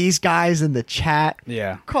 These guys in the chat.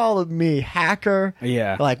 Yeah. Calling me hacker.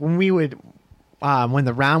 Yeah. Like, when we would... when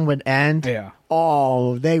the round would end. Yeah.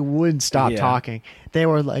 Oh, they wouldn't stop talking. They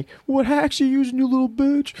were like, "What hacks you using, you little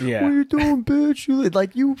bitch? Yeah. What are you doing, bitch? You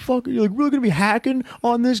like you fucking you're like really gonna be hacking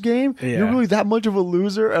on this game? Yeah. You're really that much of a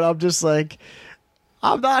loser?" And I'm just like,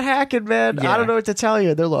 "I'm not hacking, man. Yeah. I don't know what to tell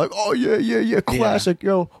you." They're like, "Oh yeah, classic,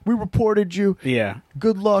 yo. We reported you. Yeah.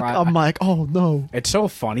 Good luck." I'm like, "Oh no." It's so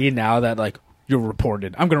funny now that like you're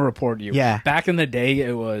reported. I'm gonna report you. Yeah. Back in the day,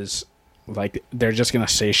 it was like they're just gonna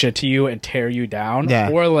say shit to you and tear you down.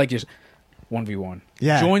 Yeah. Or like just 1v1.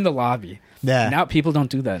 Yeah. Join the lobby. Yeah. Now people don't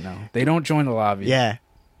do that now. They don't join the lobby. Yeah.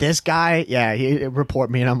 This guy, he report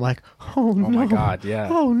me, and I'm like, oh no. Oh my god, yeah.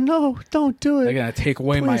 Oh no, don't do it. They're gonna take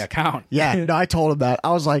away my Please. account. Yeah, no, I told him that.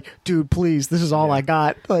 I was like, dude, please, this is all I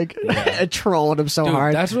got. Like, I trolled him so Dude,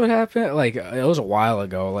 hard. that's what happened. Like, it was a while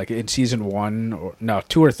ago, like in season 1 or no,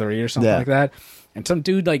 2 or 3 or something like that. And some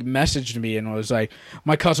dude like messaged me and was like,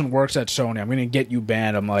 "My cousin works at Sony. I'm gonna get you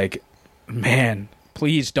banned." I'm like, "Man,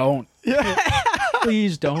 please don't.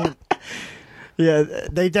 Please don't." Yeah,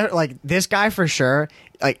 they don't like this guy for sure.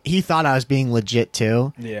 Like, he thought I was being legit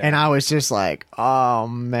too. Yeah. And I was just like, oh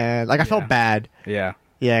man, like I felt bad. Yeah.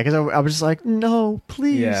 Yeah, because I was just like, no,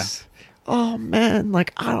 please. Yeah. Oh man,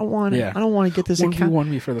 like I don't want to. Yeah. I don't want to get this account. 1v1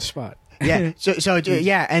 me for the spot. Yeah. So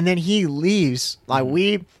yeah, and then he leaves. Like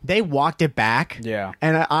they walked it back. Yeah.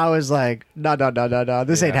 And I was like, no,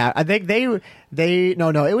 this ain't happening. I think they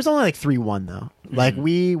no, it was only like 3-1 though. Like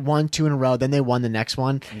we won 2 in a row, then they won the next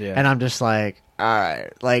one. Yeah. And I'm just like, all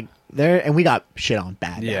right, like there, and we got shit on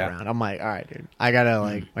bad Yeah. that round. I'm like, all right, dude, I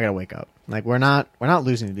gotta wake up. Like we're not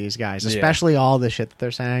losing to these guys, especially all the shit that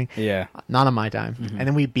they're saying. Yeah. Not on my time. And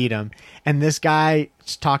then we beat them, and this guy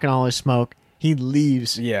talking all his smoke. He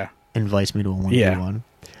leaves. Yeah. Invites me to a 1v1.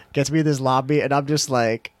 Gets me in this lobby, and I'm just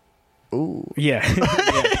like, ooh. Yeah.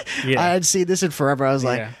 I hadn't seen this in forever. I was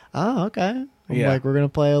like, oh, okay. I'm like, we're gonna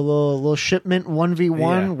play a little shipment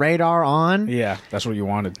 1v1, radar on. Yeah. That's what you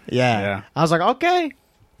wanted. Yeah. I was like, okay.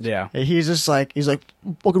 Yeah. And he's like, fucking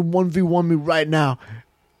 1v1 me right now.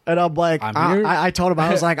 And I'm like, I'm here. I told him,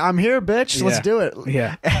 I was like, I'm here, bitch. Let's do it.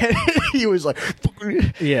 Yeah. And he was like,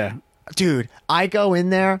 Yeah. dude, I go in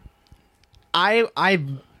there. I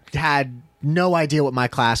had no idea what my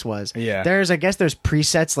class was. Yeah. I guess there's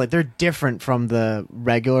presets, like they're different from the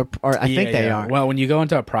regular, or I think they are. Well, when you go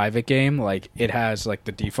into a private game, like it has like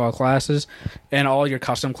the default classes, and all your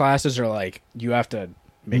custom classes are like you have to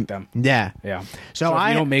make them. Yeah. Yeah. So if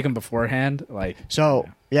you don't make them beforehand, like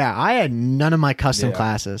yeah, I had none of my custom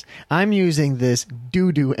classes. I'm using this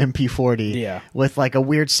doo-doo MP40 with like a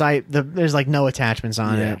weird site. There's like no attachments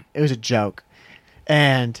on it. It was a joke.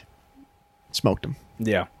 And smoked him.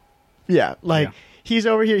 Yeah. Yeah, like he's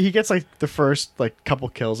over here. He gets like the first like couple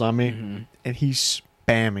kills on me, and he's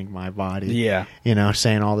spamming my body. Yeah, you know,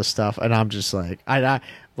 saying all this stuff, and I'm just like,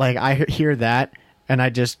 I hear that, and I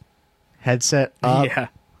just headset up,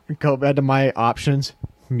 go back to my options,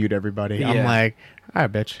 mute everybody. I'm like, all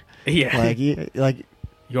right, bitch. Yeah.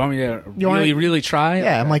 You want me to really try?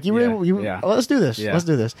 Yeah, I'm like, let's do this. Yeah. Let's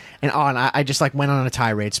do this. And I just like went on a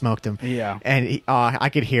tirade, smoked him. Yeah. And I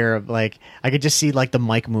could hear I could just see like the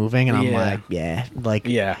mic moving, and I'm like,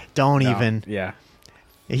 don't even. Yeah.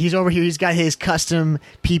 He's over here. He's got his custom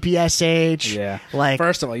PPSH. Yeah. Like,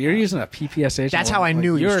 first of all, you're using a PPSH. That's how I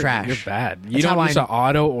knew he was trash. You're bad. You don't use an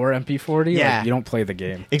auto or MP40. Yeah. Like, you don't play the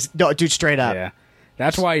game. Dude, straight up. Yeah.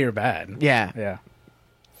 That's why you're bad. Yeah. Yeah.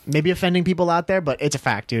 Maybe offending people out there, but it's a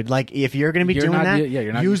fact, dude. Like, if you're going to be doing that,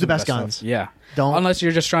 you're not use the best guns. Stuff. Yeah. Don't, unless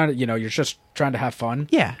you're just trying to, you're just trying to have fun.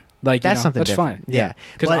 Yeah. Like, that's something that's different. Fine. Yeah.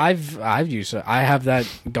 Because I've used it. I have that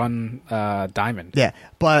gun diamond. Yeah.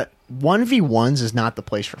 But 1v1s is not the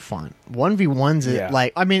place for fun. 1v1s is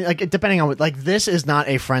like, I mean, like, depending on like, this is not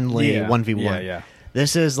a friendly 1v1. Yeah.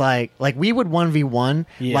 This is like we would 1v1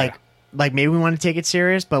 like maybe we want to take it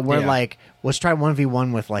serious, but we're like, let's try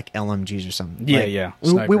 1v1 with like LMGs or something. Yeah,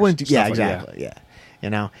 like, we wouldn't do exactly.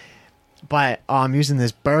 Yeah. But I'm using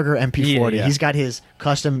this Burger MP40. Yeah. He's got his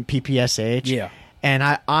custom PPSH. Yeah. And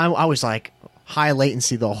I was like high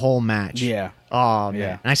latency the whole match. Yeah. Oh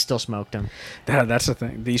man. And I still smoked him. That's the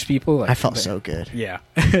thing. These people, like, I felt so good. Yeah.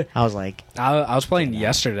 I was like, I was playing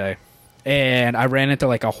yesterday, and I ran into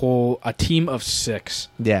like a team of 6.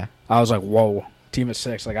 Yeah. I was like, whoa, team of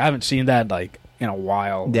 6. Like, I haven't seen that like in a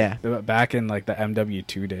while. Yeah. Back in like the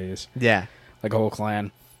MW2 days. Yeah. Like a whole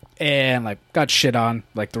clan. And like got shit on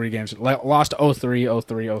like 3 games. Like, lost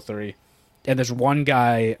 0-3. And this one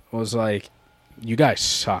guy was like, you guys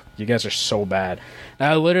suck. You guys are so bad. And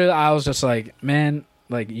I was just like, man,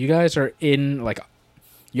 like, you guys are in, like,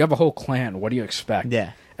 you have a whole clan. What do you expect?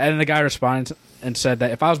 Yeah. And then the guy responded and said that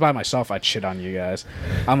if I was by myself, I'd shit on you guys.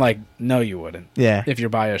 I'm like, no, you wouldn't. Yeah. If you're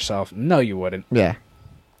by yourself, no, you wouldn't. Yeah.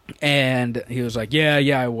 And he was like, yeah,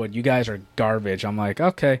 I would. You guys are garbage. I'm like,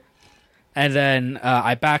 okay. And then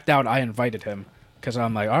I backed out. I invited him because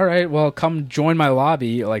I'm like, all right, well, come join my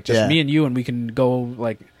lobby, like, just me and you, and we can go,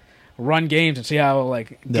 like, run games and see how,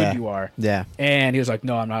 like, good you are. Yeah. And he was like,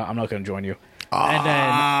 no, I'm not going to join you. And then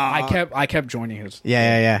I kept joining his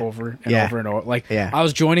over and over and over. Like, I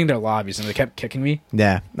was joining their lobbies and they kept kicking me.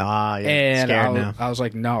 Yeah. And I was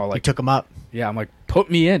like, no, like, you took them up. Yeah, I'm like, put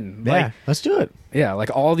me in. Yeah, like, let's do it. Yeah, like,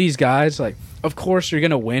 all these guys, like, of course you're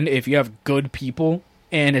gonna win if you have good people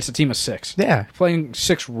and it's a team of 6. Yeah. Playing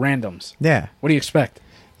 6 randoms. Yeah. What do you expect?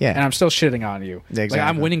 Yeah. And I'm still shitting on you. Exactly. Like,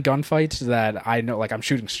 I'm winning gunfights that I know, like, I'm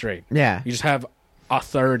shooting straight. Yeah. You just have a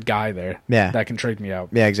third guy there that can trade me out.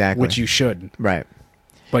 Yeah, exactly. Which you should. Right.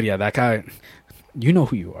 But yeah, that guy, you know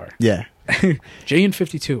who you are. Yeah.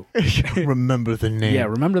 JN52. Remember the name. Yeah,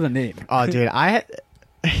 remember the name. Oh, dude, I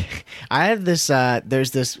had this,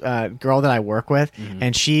 there's this girl that I work with,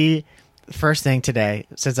 and she, first thing today,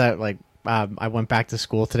 since I went back to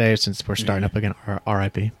school today, since we're starting up again,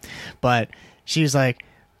 RIP, but she's like,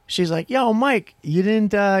 yo, Mike, you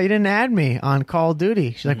didn't add me on Call of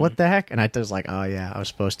Duty. She's like, what the heck? And I was like, oh yeah, I was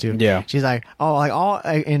supposed to. Yeah. She's like, oh, like, all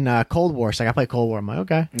in Cold War. She's like, I play Cold War. I'm like,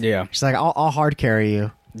 okay. Yeah. She's like, I'll hard carry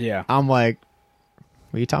you. Yeah. I'm like,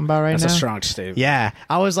 what are you talking about right now? That's a strong statement. Yeah.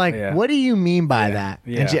 I was like, what do you mean by that?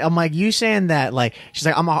 Yeah. And I'm like, you saying that, like, she's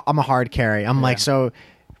like, I'm a hard carry. I'm like, so,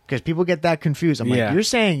 because people get that confused. I'm like, you're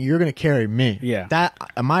saying you're going to carry me. Yeah.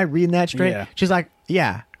 Am I reading that straight? Yeah. She's like,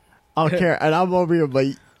 yeah, I'll carry. And I'm over here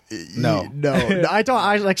like, no.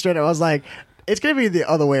 I like straight up, I was like, it's going to be the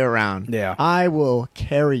other way around. Yeah. I will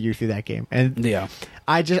carry you through that game. And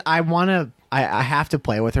I have to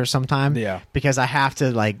play with her sometime. Yeah. Because I have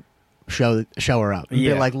to, like, show her up and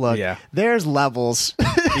be like, look, there's levels.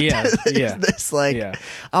 This, like,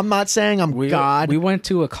 I'm not saying I'm God. We went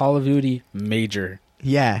to a Call of Duty major.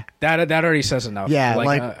 Yeah. That already says enough. Yeah.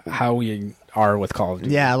 Like how we are with Call of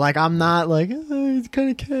Duty. Yeah. Like, I'm not like, it's kind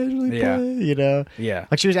of casually play, you know? Yeah.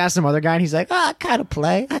 Like, she was asking some other guy and he's like, I kind of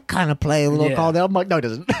play a little Call of Duty. I'm like, no, he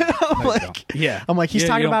doesn't. I'm like, he's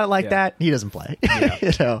talking about it like that. He doesn't play.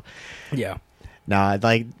 You know? Yeah. No,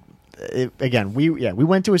 like, again, we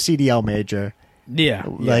went to a CDL major. Yeah.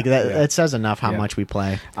 Like, that it says enough how much we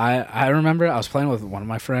play. I remember I was playing with one of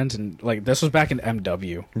my friends, and, like, this was back in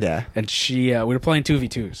MW. Yeah. And she we were playing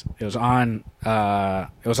 2v2s. It was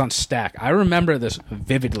on Stack. I remember this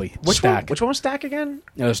vividly. Which one was Stack again?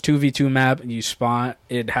 It was 2v2 map, and you spawn.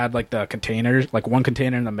 It had, like, the containers, like, one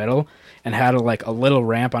container in the middle, and had a little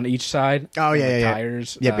ramp on each side. Oh, yeah.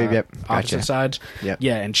 Tires. Yep. Opposite sides. Yep.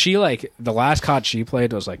 Yeah, and she, like, the last COD she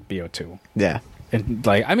played was, like, BO2. Yeah. And,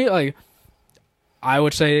 like, I mean, like, I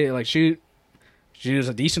would say, like, she was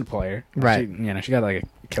a decent player. Right. She got, like,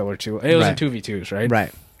 a kill or two. It was in 2v2s, right?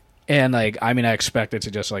 Right. And, like, I mean, I expected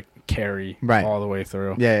to just, like, carry all the way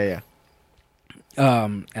through. Yeah.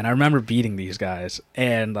 And I remember beating these guys,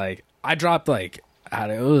 and like I dropped like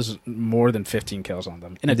it was more than 15 kills on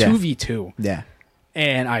them in a 2v2. Yeah.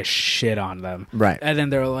 And I shit on them. Right. And then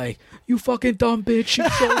they're like, "You fucking dumb bitch, you're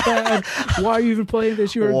so bad. Why are you even playing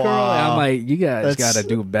this? You're a girl." And I'm like, "You guys got to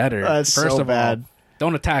do better. That's First so of bad. all,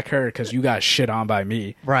 don't attack her because you got shit on by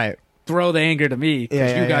me. Right. Throw the anger to me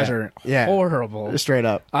because you guys are horrible. Straight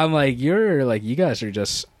up. I'm like, you guys are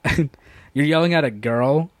just you're yelling at a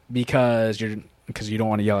girl because you don't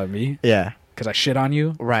want to yell at me. Yeah. Because I shit on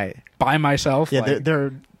you. Right. By myself. Yeah,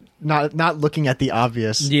 they're not looking at the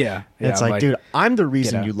obvious. Yeah. It's like, dude, I'm the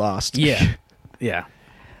reason you lost. Yeah. Yeah.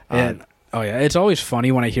 And it's always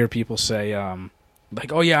funny when I hear people say,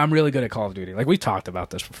 like, "Oh yeah, I'm really good at Call of Duty." Like we talked about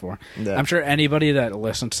this before. Yeah. I'm sure anybody that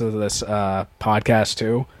listens to this podcast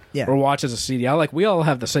too, or watches a CDL, like we all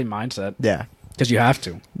have the same mindset. Yeah. Because you have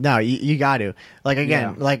to. No, you got to. Like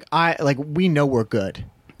again, like we know we're good.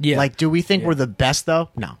 Yeah. Like, do we think we're the best though?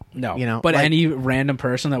 No. No. You know, but like, any random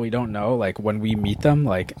person that we don't know, like when we meet them,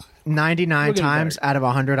 like 99 times out of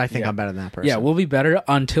 100, I think I'm better than that person. Yeah, we'll be better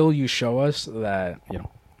until you show us that,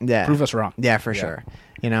 prove us wrong. Yeah, for sure.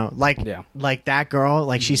 You know, like that girl,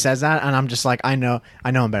 like she says that, and I'm just like, I know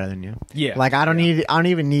I'm better than you. Yeah. Like I don't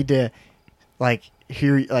even need to, like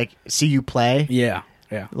see you play. Yeah.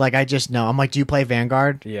 Yeah. Like I just know. I'm like, do you play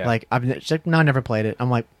Vanguard? Yeah. Like she's like, no, I never played it. I'm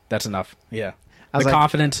like, that's enough. Yeah. The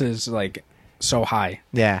confidence is like so high.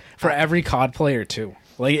 Yeah. For every COD player too.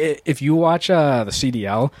 Like if you watch the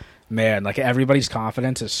CDL, man, like everybody's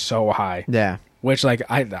confidence is so high. Yeah. Which like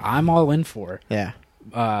I'm all in for. Yeah.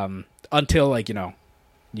 Until like,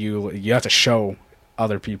 you have to show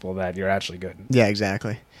other people that you're actually good. Yeah,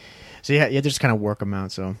 exactly. So yeah, you just kind of work them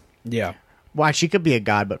out. So yeah. Why she could be a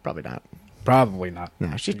god, but probably not. Probably not.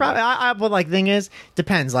 No, she's probably. But like, thing is,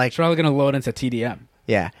 depends. Like, she's probably gonna load into TDM.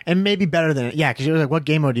 Yeah, and maybe better than it. Yeah, because she was like, "What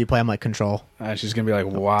game mode do you play?" I'm like, "Control." She's gonna be like,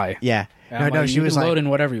 "Why?" Yeah, no, she was like, "Load in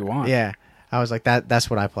whatever you want." Yeah, I was like, "That's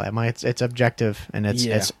what I play." I'm like, "It's objective, and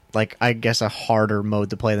it's like I guess a harder mode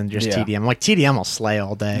to play than just TDM." I'm like, TDM will slay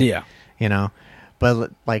all day. Yeah,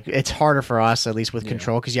 but like it's harder for us at least with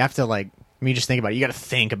Control because you have to like. I mean, just think about it. You got to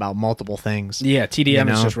think about multiple things. Yeah,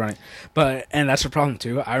 TDM is just running. And that's the problem,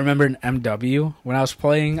 too. I remember in MW, when I was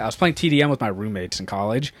playing TDM with my roommates in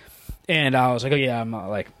college, and I was like, oh, yeah,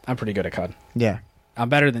 I'm pretty good at COD. Yeah. I'm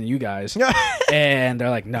better than you guys. And they're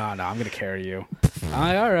like, no, I'm going to carry you. I'm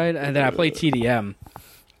like, all right. And then I played TDM.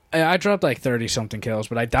 I dropped like 30-something kills,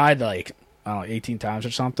 but I died like, I don't know, 18 times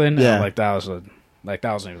or something. Yeah. And that wasn't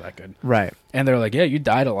even that good. Right. And they're like, yeah, you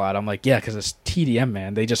died a lot. I'm like, yeah, because it's TDM,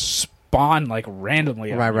 man. They just spawn like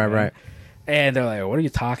randomly. Right. And they're like, what are you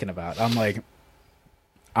talking about? I'm like,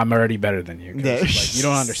 I'm already better than you. Like, you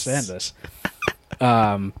don't understand this.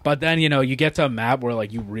 But then, you get to a map where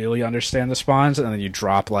like you really understand the spawns and then you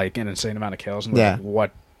drop like an insane amount of kills and like,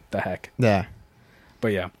 what the heck? Yeah. But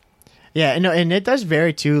yeah. Yeah, and it does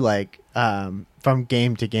vary too, like from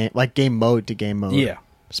game to game, like game mode to game mode. Yeah.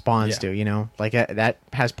 Spawns do, like that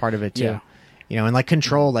has part of it too. Yeah. And like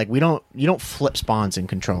Control, like you don't flip spawns in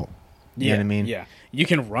Control. You know what I mean? Yeah. You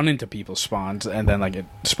can run into people's spawns and then like it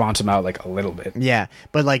spawns them out like a little bit. Yeah,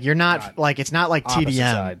 but like you're not like it's not like TDM.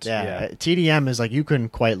 Sides. Yeah. TDM is like you can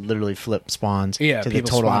quite literally flip spawns to the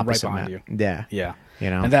total opposite right behind you. Yeah. Yeah.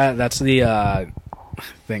 And that's the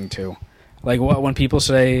thing too. Like when people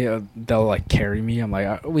say they'll like carry me, I'm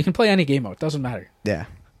like, we can play any game mode, doesn't matter. Yeah.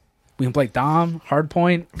 We can play Dom,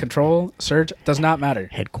 Hardpoint, Control, Surge, does not matter.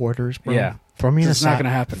 Headquarters, bro. Yeah. Throw me it's not going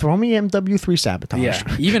to happen. Throw me MW3 Sabotage.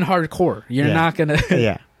 Yeah. Even hardcore. You're not going to.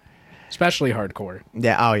 Yeah. Especially hardcore.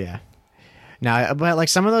 Yeah. Oh, yeah. Now, but like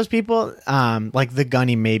some of those people, like the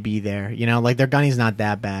gunny may be there, like their gunny's not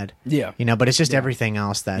that bad. Yeah. But it's just everything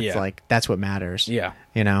else that's like, that's what matters. Yeah.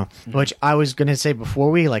 Mm-hmm. Which I was going to say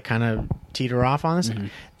before we like kind of teeter off on this,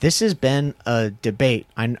 this has been a debate.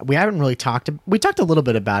 We haven't really we talked a little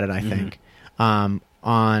bit about it, I think, on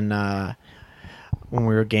when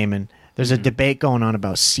we were gaming. There's a debate going on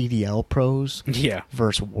about CDL pros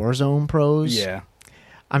versus Warzone pros. Yeah.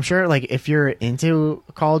 I'm sure, like, if you're into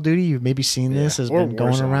Call of Duty, you've maybe seen this has been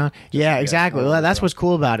going around. Yeah, exactly. Well, that's what's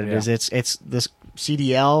cool about it is it's this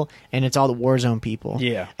CDL and it's all the Warzone people.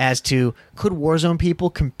 Yeah. As to, could Warzone people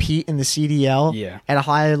compete in the CDL at a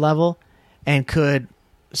higher level? And could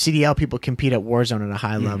CDL people compete at Warzone at a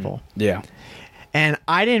high level? Yeah. And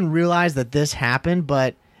I didn't realize that this happened,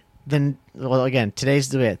 but then, well, again, today's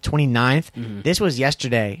the 29th. This was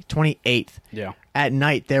yesterday, 28th. Yeah. At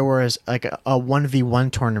night, there was like a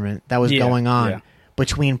 1v1 tournament that was going on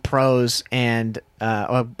between pros and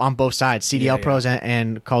on both sides, CDL pros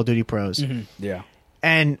and Call of Duty pros. Yeah.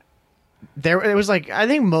 And it was like I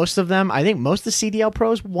think most of the CDL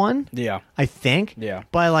pros won. Yeah. I think. Yeah.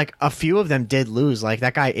 But like a few of them did lose. Like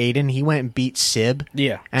that guy Aiden, he went and beat Sib.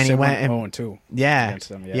 Yeah. And Sib he went and 0-2 yeah. against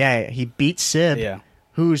them. Yeah. He beat Sib. Yeah.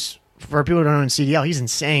 Who's for people who don't know in CDL, he's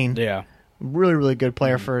insane. Yeah. Really, really good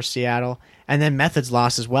player for Seattle. And then Methods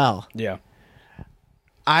lost as well. Yeah.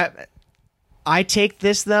 I take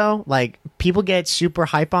this though, like people get super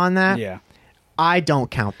hype on that. Yeah. I don't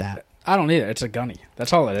count that. I don't either. It's a gunny.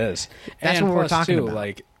 That's all it is. That's and what we're talking about.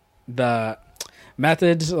 Like the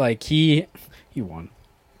Methods, like he won.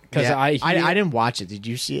 Because I didn't watch it. Did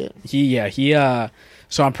you see it?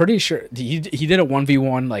 So I'm pretty sure he did a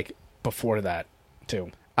 1v1 like before that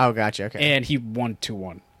too. Oh, gotcha. Okay. And he won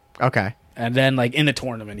 2-1. Okay. And then like in the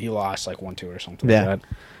tournament he lost like 1-2 or something like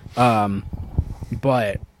that.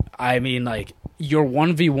 But I mean like you're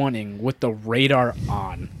 1v1ing with the radar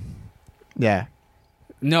on. Yeah.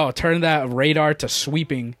 No, turn that radar to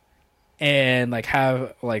sweeping and like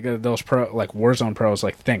have like those pro like Warzone pros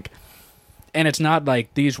like think. And it's not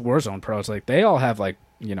like these Warzone pros, like they all have like,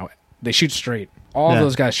 you know, they shoot straight. All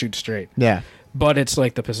those guys shoot straight. Yeah. But it's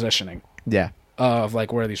like the positioning. Yeah. Of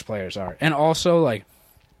like where these players are. And also like,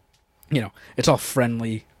 you know, it's all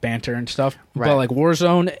friendly banter and stuff. Right. But like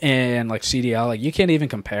Warzone and like CDL, like you can't even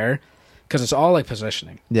compare because it's all like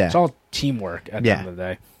positioning. Yeah. It's all teamwork at the end of the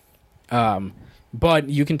day. But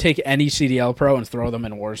you can take any CDL pro and throw them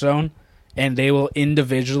in Warzone and they will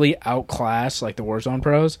individually outclass like the Warzone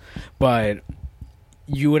pros. But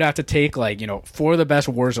you would have to take like, you know, 4 of the best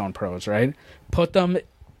Warzone pros, right? Put them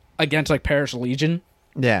against like Paris Legion.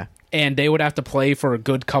 Yeah. And they would have to play for a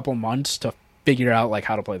good couple months to figure out like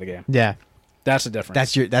how to play the game. Yeah. That's the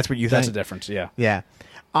difference. That's what you think. That's the difference, yeah. Yeah.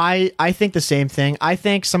 I think the same thing. I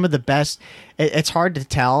think some of the best it's hard to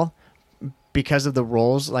tell because of the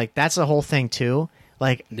roles. Like that's the whole thing too.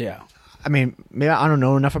 Like yeah. I mean, maybe I don't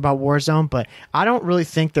know enough about Warzone, but I don't really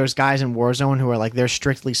think there's guys in Warzone who are like they're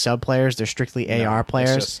strictly sub players, they're strictly AR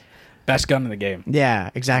players. It's just best gun in the game.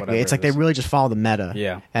 Yeah, exactly. It's like they really just follow the meta.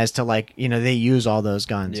 Yeah. As to like, you know, they use all those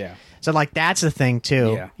guns. Yeah. So like that's the thing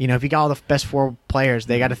too. Yeah. You know, if you got all the best 4 players,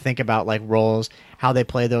 they got to think about like roles, how they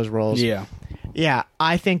play those roles. Yeah. Yeah,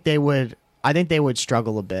 I think they would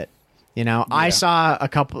struggle a bit. You know, I saw a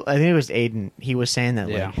couple. I think it was Aiden. He was saying that,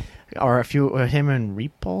 like, or a few, him and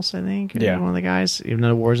Repulse. I think, one of the guys, even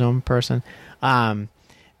a Warzone person,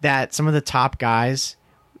 that some of the top guys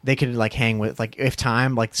they could like hang with, like if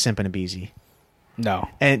time, like Simp and Abizi. No,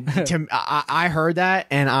 and I heard that,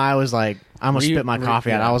 and I was like, I almost spit my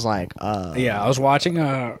coffee out. I was like, yeah, I was watching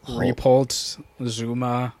Repulse,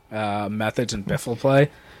 Zuma, Methods, and Biffle play.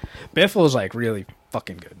 Biffle is like really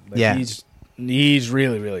fucking good. Like, he's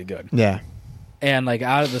really, really good. Yeah. And like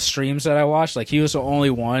out of the streams that I watched, like he was the only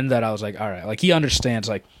one that I was like, all right, like he understands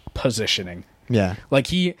like positioning. Yeah. Like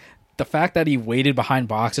the fact that he waited behind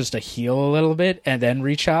boxes to heal a little bit and then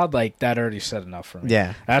reach out, like that already said enough for me.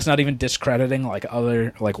 Yeah. That's not even discrediting like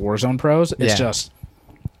other like Warzone pros. It's just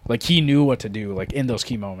like he knew what to do like in those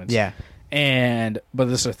key moments. Yeah. But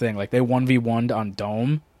this is the thing, like they 1v1'd on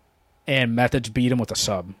Dome. And Methods beat him with a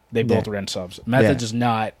sub. They both ran subs. Methods is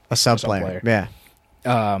not a sub player. Yeah.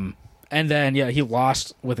 And then he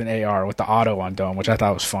lost with an AR with the auto on Dome, which I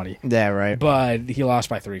thought was funny. Yeah, right. But he lost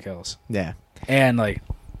by 3 kills. Yeah. And like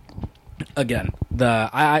again,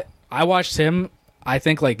 I watched him. I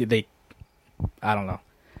think like I don't know.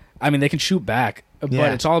 I mean, they can shoot back, but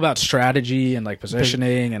it's all about strategy and like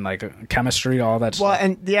positioning and like chemistry, all that stuff. Well,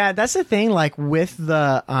 and that's the thing. Like with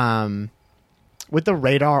the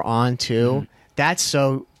radar on too, that's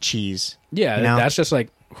so cheese. Yeah, you know? That's just like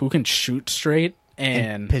who can shoot straight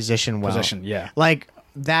and position well. Yeah. Like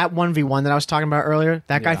that 1v1 that I was talking about earlier,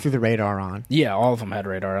 that guy threw the radar on. Yeah, all of them had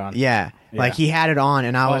radar on. Yeah. Like he had it on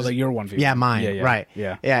and I was like your 1v1. Yeah, mine. Yeah. Right.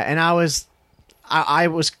 Yeah. Yeah, and I was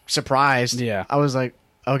surprised. Yeah. I was like,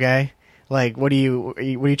 okay. Like what are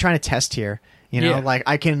you trying to test here? You know, like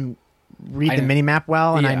I can read the minimap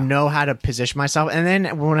well and I know how to position myself. And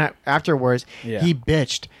then afterwards he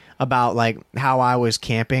bitched about like how I was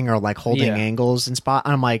camping or like holding angles and spot,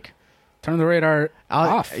 and I'm like, turn the radar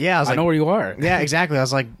off. Yeah, I was like, I know where you are. Yeah, exactly. I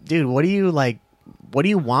was like, dude, what do you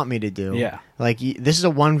want me to do? Yeah. Like this is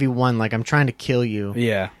a 1v1, like I'm trying to kill you.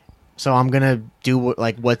 Yeah. So I'm going to do what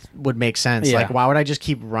would make sense. Yeah. Like why would I just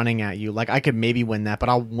keep running at you? Like I could maybe win that, but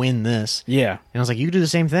I'll win this. Yeah. And I was like, you do the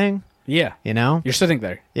same thing? Yeah. You know? You're sitting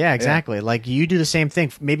there. Yeah, exactly. Yeah. Like you do the same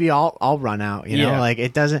thing. Maybe I'll run out, you know? Like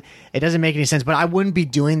it doesn't make any sense, but I wouldn't be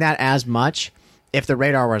doing that as much if the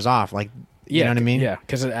radar was off. Like you know what I mean? Yeah,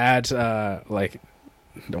 cuz it adds like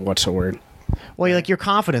what's the word? Well, like your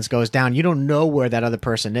confidence goes down. You don't know where that other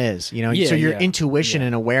person is, you know. So your intuition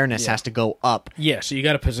and awareness has to go up. Yeah, so you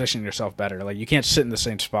got to position yourself better. Like you can't sit in the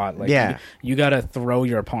same spot. Like you got to throw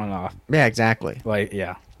your opponent off. Yeah, exactly. Like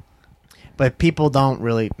But people don't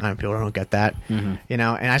get that, you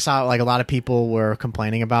know. And I saw like a lot of people were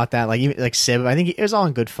complaining about that. Like even, like Sib, I think it was all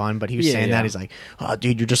in good fun, but he was saying that he's like, "Oh,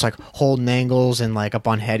 dude, you're just like holding angles and like up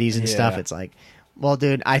on headies and stuff." It's like, well,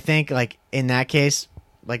 dude, I think like in that case,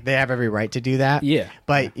 like they have every right to do that. Yeah,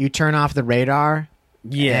 but you turn off the radar.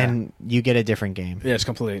 Yeah, and you get a different game. Yeah, it's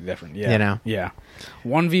completely different. Yeah, you know. Yeah,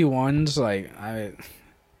 1v1s like I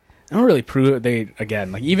don't really prove they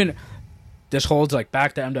again like even. This holds like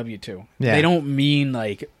back to MW2. Yeah. They don't mean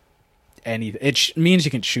like anything. It means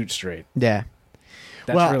you can shoot straight. Yeah.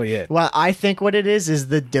 That's really it. Well, I think what it is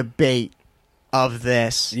the debate of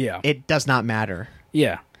this. Yeah. It does not matter.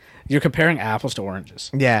 Yeah. You're comparing apples to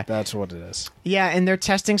oranges. Yeah. That's what it is. Yeah, and they're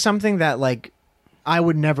testing something that like I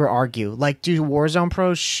would never argue. Like, do Warzone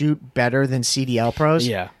pros shoot better than CDL pros?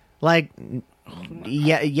 Yeah. Like,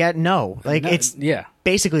 no. Like, it's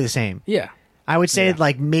basically the same. Yeah. I would say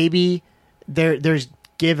like maybe... There's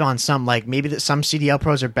give on some, like maybe that some CDL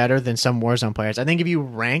pros are better than some Warzone players. I think if you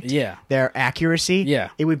ranked their accuracy,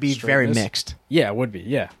 it would be very mixed. Yeah, it would be.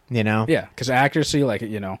 Yeah, you know. Yeah, because accuracy, like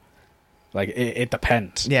you know, like it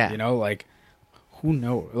depends. Yeah, you know, like who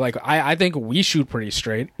knows? Like I think we shoot pretty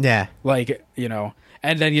straight. Yeah, like you know,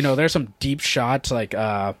 and then you know there's some deep shots like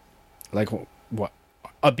what.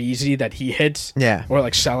 Abizi that he hits, or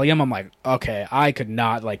like Celium, I'm like, okay, I could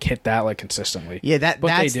not like hit that like consistently. Yeah,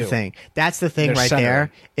 that's the thing. That's the thing right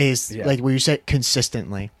there is like where you said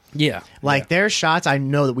consistently. Yeah, like there's shots I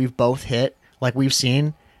know that we've both hit, like we've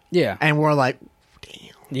seen. Yeah, and we're like,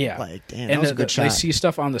 damn. Yeah, like damn, that was a good shot. They see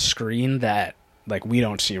stuff on the screen that like we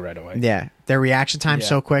don't see right away. Yeah, their reaction time's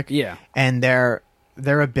so quick. Yeah, and their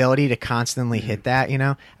ability to constantly hit that, you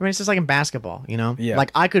know. I mean, it's just like in basketball, you know. Yeah. Like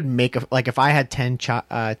I could make like if I had 10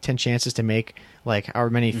 chances to make like however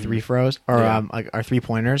many three throws or like our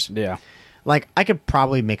 3-pointers. Yeah. Like I could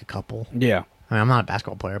probably make a couple. Yeah. I mean, I'm not a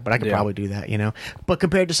basketball player, but I could probably do that, you know. But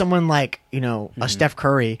compared to someone like, you know, a Steph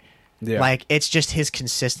Curry, like it's just his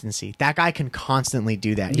consistency. That guy can constantly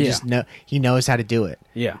do that. He knows how to do it.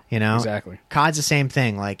 Yeah. You know? Exactly. COD's the same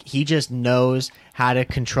thing. Like he just knows how to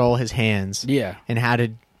control his hands. Yeah. And how to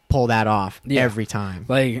pull that off every time.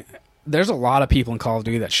 Like there's a lot of people in Call of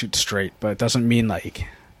Duty that shoot straight, but it doesn't mean like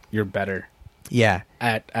you're better. Yeah.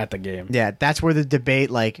 At the game. Yeah, that's where the debate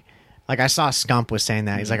like I saw Scump was saying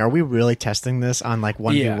that. He's like, "Are we really testing this on like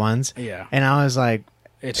 1v1s?" Yeah. And I was like,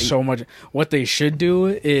 it's so much. What they should do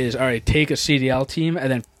is, all right, take a CDL team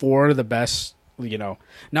and then 4 of the best, you know,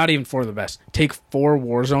 not even 4 of the best. Take 4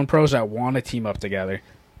 Warzone pros that want to team up together.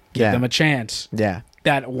 Give them a chance. Yeah.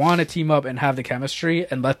 That want to team up and have the chemistry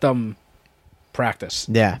and let them practice.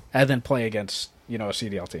 Yeah. And then play against, you know, a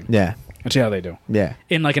CDL team. Yeah. And see how they do. Yeah.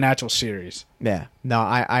 In like an actual series. Yeah. No,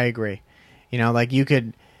 I agree. You know, like you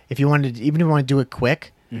could, if you wanted to, even if you want to do it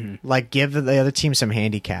quick, like give the other team some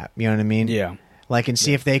handicap. You know what I mean? Yeah. Like, and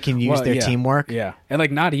see if they can use their teamwork. Yeah. And,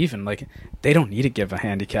 like, not even. Like, they don't need to give a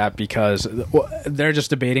handicap because they're just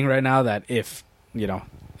debating right now that if, you know,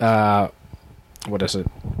 what is it?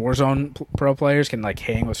 Warzone pro players can, like,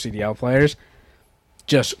 hang with CDL players.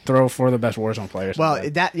 Just throw for the best Warzone players. Well,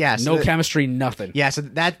 so no chemistry, nothing. Yeah, so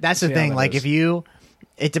that's the thing. Like, if you...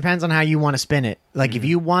 It depends on how you want to spin it. Like, if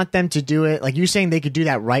you want them to do it... Like, you're saying they could do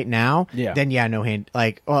that right now, then, no hand...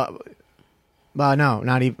 Like, well, no,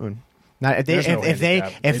 not even... Not if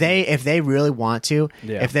they really want to,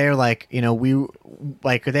 if they're like, you know,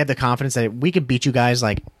 if they have the confidence that we could beat you guys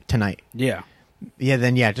like tonight. Yeah. Yeah,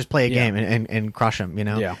 then just play a game and crush them, you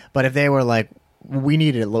know. Yeah. But if they were like, we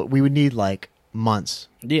would need like months.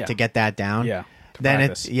 To get that down. Yeah. Then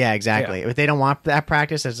practice. It's exactly. Yeah. If they don't want that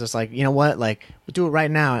practice, it's just like, you know what, like we'll do it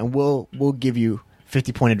right now and we'll give you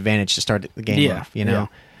 50-point advantage to start the game off. You know,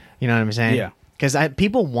 you know what I'm saying? Yeah. Because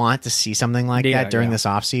people want to see something like that during this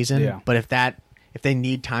off season. Yeah. But if they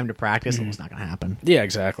need time to practice, it's not going to happen. Yeah,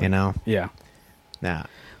 exactly. You know? Yeah. Nah.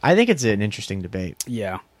 I think it's an interesting debate.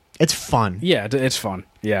 Yeah. It's fun. Yeah, it's fun.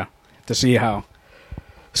 Yeah. To see how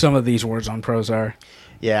some of these Warzone pros are.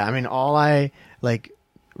 Yeah, I mean,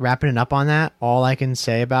 wrapping it up on that, all I can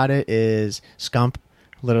say about it is Scump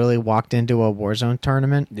literally walked into a Warzone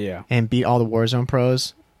tournament and beat all the Warzone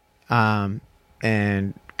pros and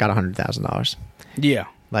got $100,000. Yeah.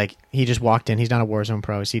 Like, he just walked in. He's not a Warzone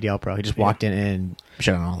pro, a CDL pro. He just walked in and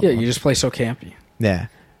shut on all of them. Yeah, you just play so campy. Yeah.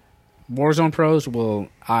 Warzone pros will,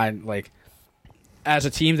 as a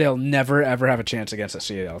team, they'll never, ever have a chance against a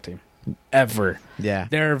CDL team. Ever. Yeah.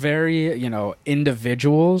 They're very, you know,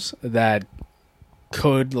 individuals that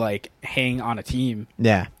could like hang on a team.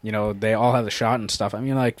 Yeah. You know, they all have the shot and stuff. I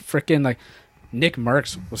mean, like freaking like Nick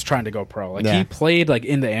Merckx was trying to go pro. Like he played like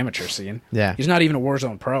in the amateur scene. Yeah. He's not even a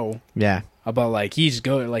Warzone pro. Yeah. But like he's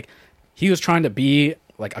good. Like he was trying to be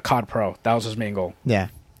like a COD pro. That was his main goal. Yeah.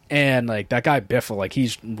 And like that guy Biffle, like he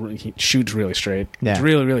shoots really straight. Yeah. He's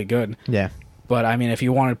really, really good. Yeah. But I mean, if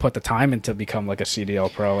you wanted to put the time in to become like a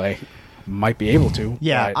CDL pro, like might be able to.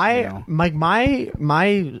 Yeah. But, like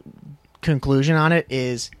my conclusion on it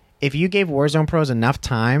is if you gave Warzone pros enough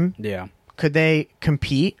time, could they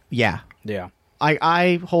compete? Yeah.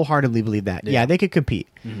 I wholeheartedly believe that. Yeah, they could compete.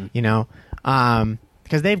 Mm-hmm. You know,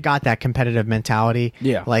 because they've got that competitive mentality.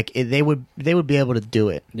 Yeah, like they would be able to do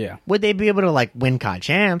it. Yeah, would they be able to like win COD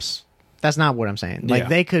champs? That's not what I'm saying. Like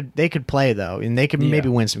they could play though, and they could maybe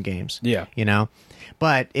win some games. Yeah, you know.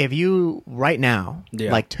 But if you right now,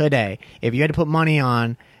 like today, if you had to put money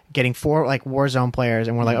on getting 4 like Warzone players,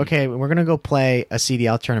 and we're like, okay, we're gonna go play a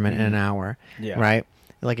CDL tournament in an hour, right?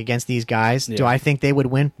 Like against these guys, do I think they would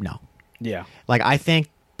win? No. Yeah. Like I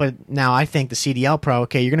think, but now I think the CDL pro,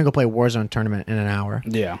 okay, you're gonna go play a Warzone tournament in an hour.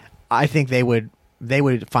 Yeah. I think they would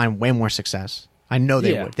find way more success. I know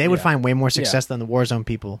they would. They would find way more success than the Warzone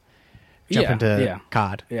people jump into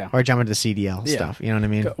COD or jump into the CDL stuff. You know what I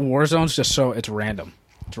mean? Warzone's just so it's random.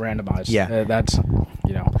 It's randomized. Yeah. That's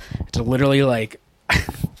it's literally like I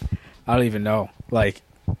don't even know. Like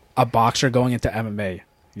a boxer going into MMA.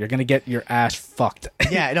 You're gonna get your ass fucked.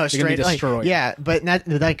 Yeah, no, straight destroyed. Like, yeah, but not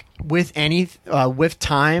like with with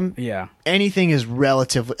time. Yeah, anything is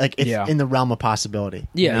relatively like it's in the realm of possibility.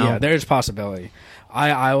 Yeah, yeah, there's possibility.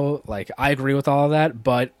 I will I agree with all of that,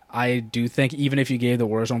 but I do think even if you gave the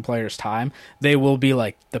Warzone players time, they will be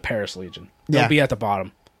like the Paris Legion. They'll be at the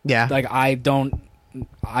bottom. Yeah, like I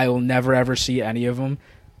will never ever see any of them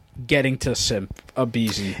getting to simp a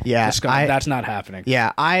BZ. Yeah, that's not happening.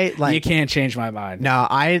 Yeah, you can't change my mind. No,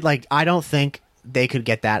 I don't think they could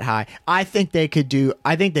get that high. I think they could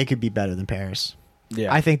be better than Paris.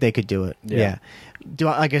 Yeah, I think they could do it. Yeah.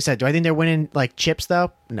 Like I said, do I think they're winning like chips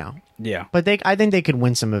though? No. Yeah, but I think they could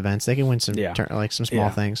win some events. They can win some some small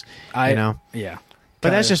things. Yeah. But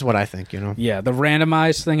that's just what I think, Yeah, the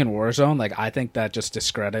randomized thing in Warzone, I think that just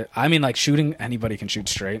discredit. I mean, shooting, anybody can shoot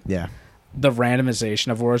straight. Yeah. The randomization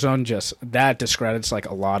of Warzone that discredits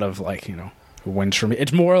a lot of wins for me.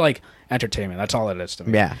 It's more like entertainment. That's all it is to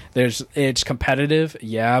me. Yeah. It's competitive,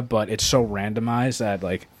 but it's so randomized that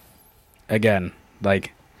again,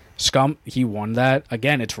 Scum, he won that.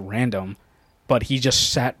 Again, it's random, but he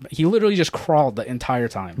literally just crawled the entire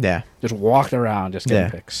time. Yeah. Just walked around just getting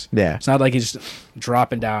picks. Yeah. It's not like he's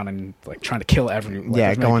dropping down and trying to kill everyone.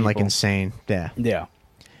 Going insane. Yeah. Yeah.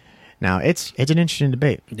 Now it's an interesting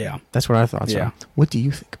debate. Yeah, that's what our thoughts are. What do you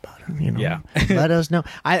think about it? Yeah, let us know.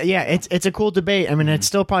 It's a cool debate. I mean, it's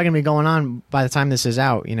still probably gonna be going on by the time this is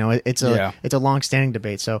out. It's a long-standing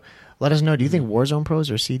debate. So let us know. Do you think Warzone pros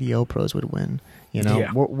or CDL pros would win? We're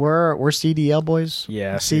CDL boys.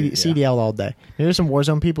 Yeah, CDL all day. Maybe there's some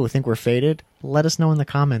Warzone people who think we're faded. Let us know in the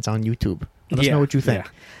comments on YouTube. Let us know what you think.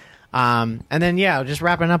 Yeah. And then just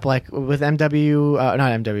wrapping up with MW,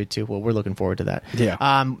 not MW2. Well, we're looking forward to that.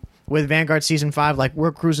 Yeah. With Vanguard Season 5,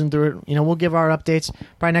 we're cruising through it. We'll give our updates.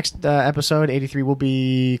 Probably next episode, 83, will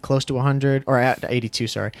be close to 100. Or at 82,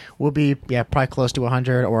 sorry. We'll be, probably close to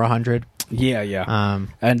 100 or 100. Yeah, yeah.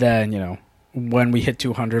 And then, when we hit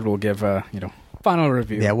 200, we'll give, final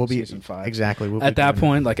review. Yeah, we'll be Season 5. Exactly. At that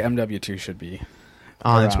point, MW2 should be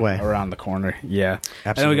on its way. Around the corner. Yeah. Absolutely.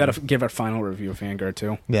 And then we got to give our final review of Vanguard,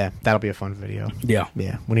 too. Yeah, that'll be a fun video. Yeah.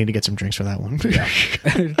 Yeah. We need to get some drinks for that one. Yeah.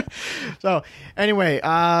 So, anyway,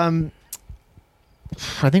 I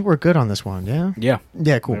think we're good on this one. Yeah? Yeah.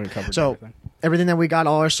 Yeah, cool. So, everything that we got,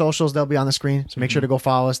 all our socials, they'll be on the screen. So, make sure to go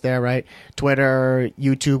follow us there, right? Twitter,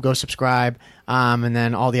 YouTube, go subscribe. And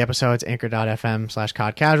then all the episodes,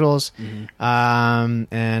 anchor.fm/COD Casuals. And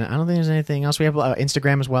I don't think there's anything else. We have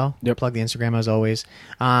Instagram as well. Yep. Plug the Instagram as always.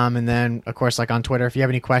 And then, of course, on Twitter, if you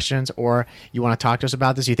have any questions or you want to talk to us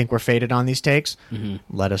about this, you think we're faded on these takes,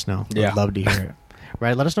 let us know. Yeah. I'd love to hear it.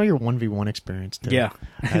 Right, let us know your 1v1 experience too. Yeah,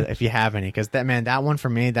 if you have any, because that one for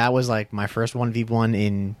me, that was my first 1v1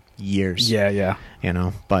 in years. Yeah, yeah.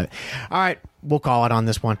 But all right, we'll call it on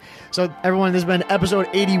this one. So everyone, this has been episode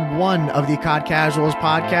 81 of the COD Casuals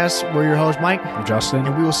podcast. We're your host, Mike. I'm Justin,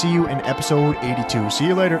 and we will see you in episode 82. See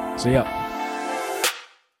you later. See ya.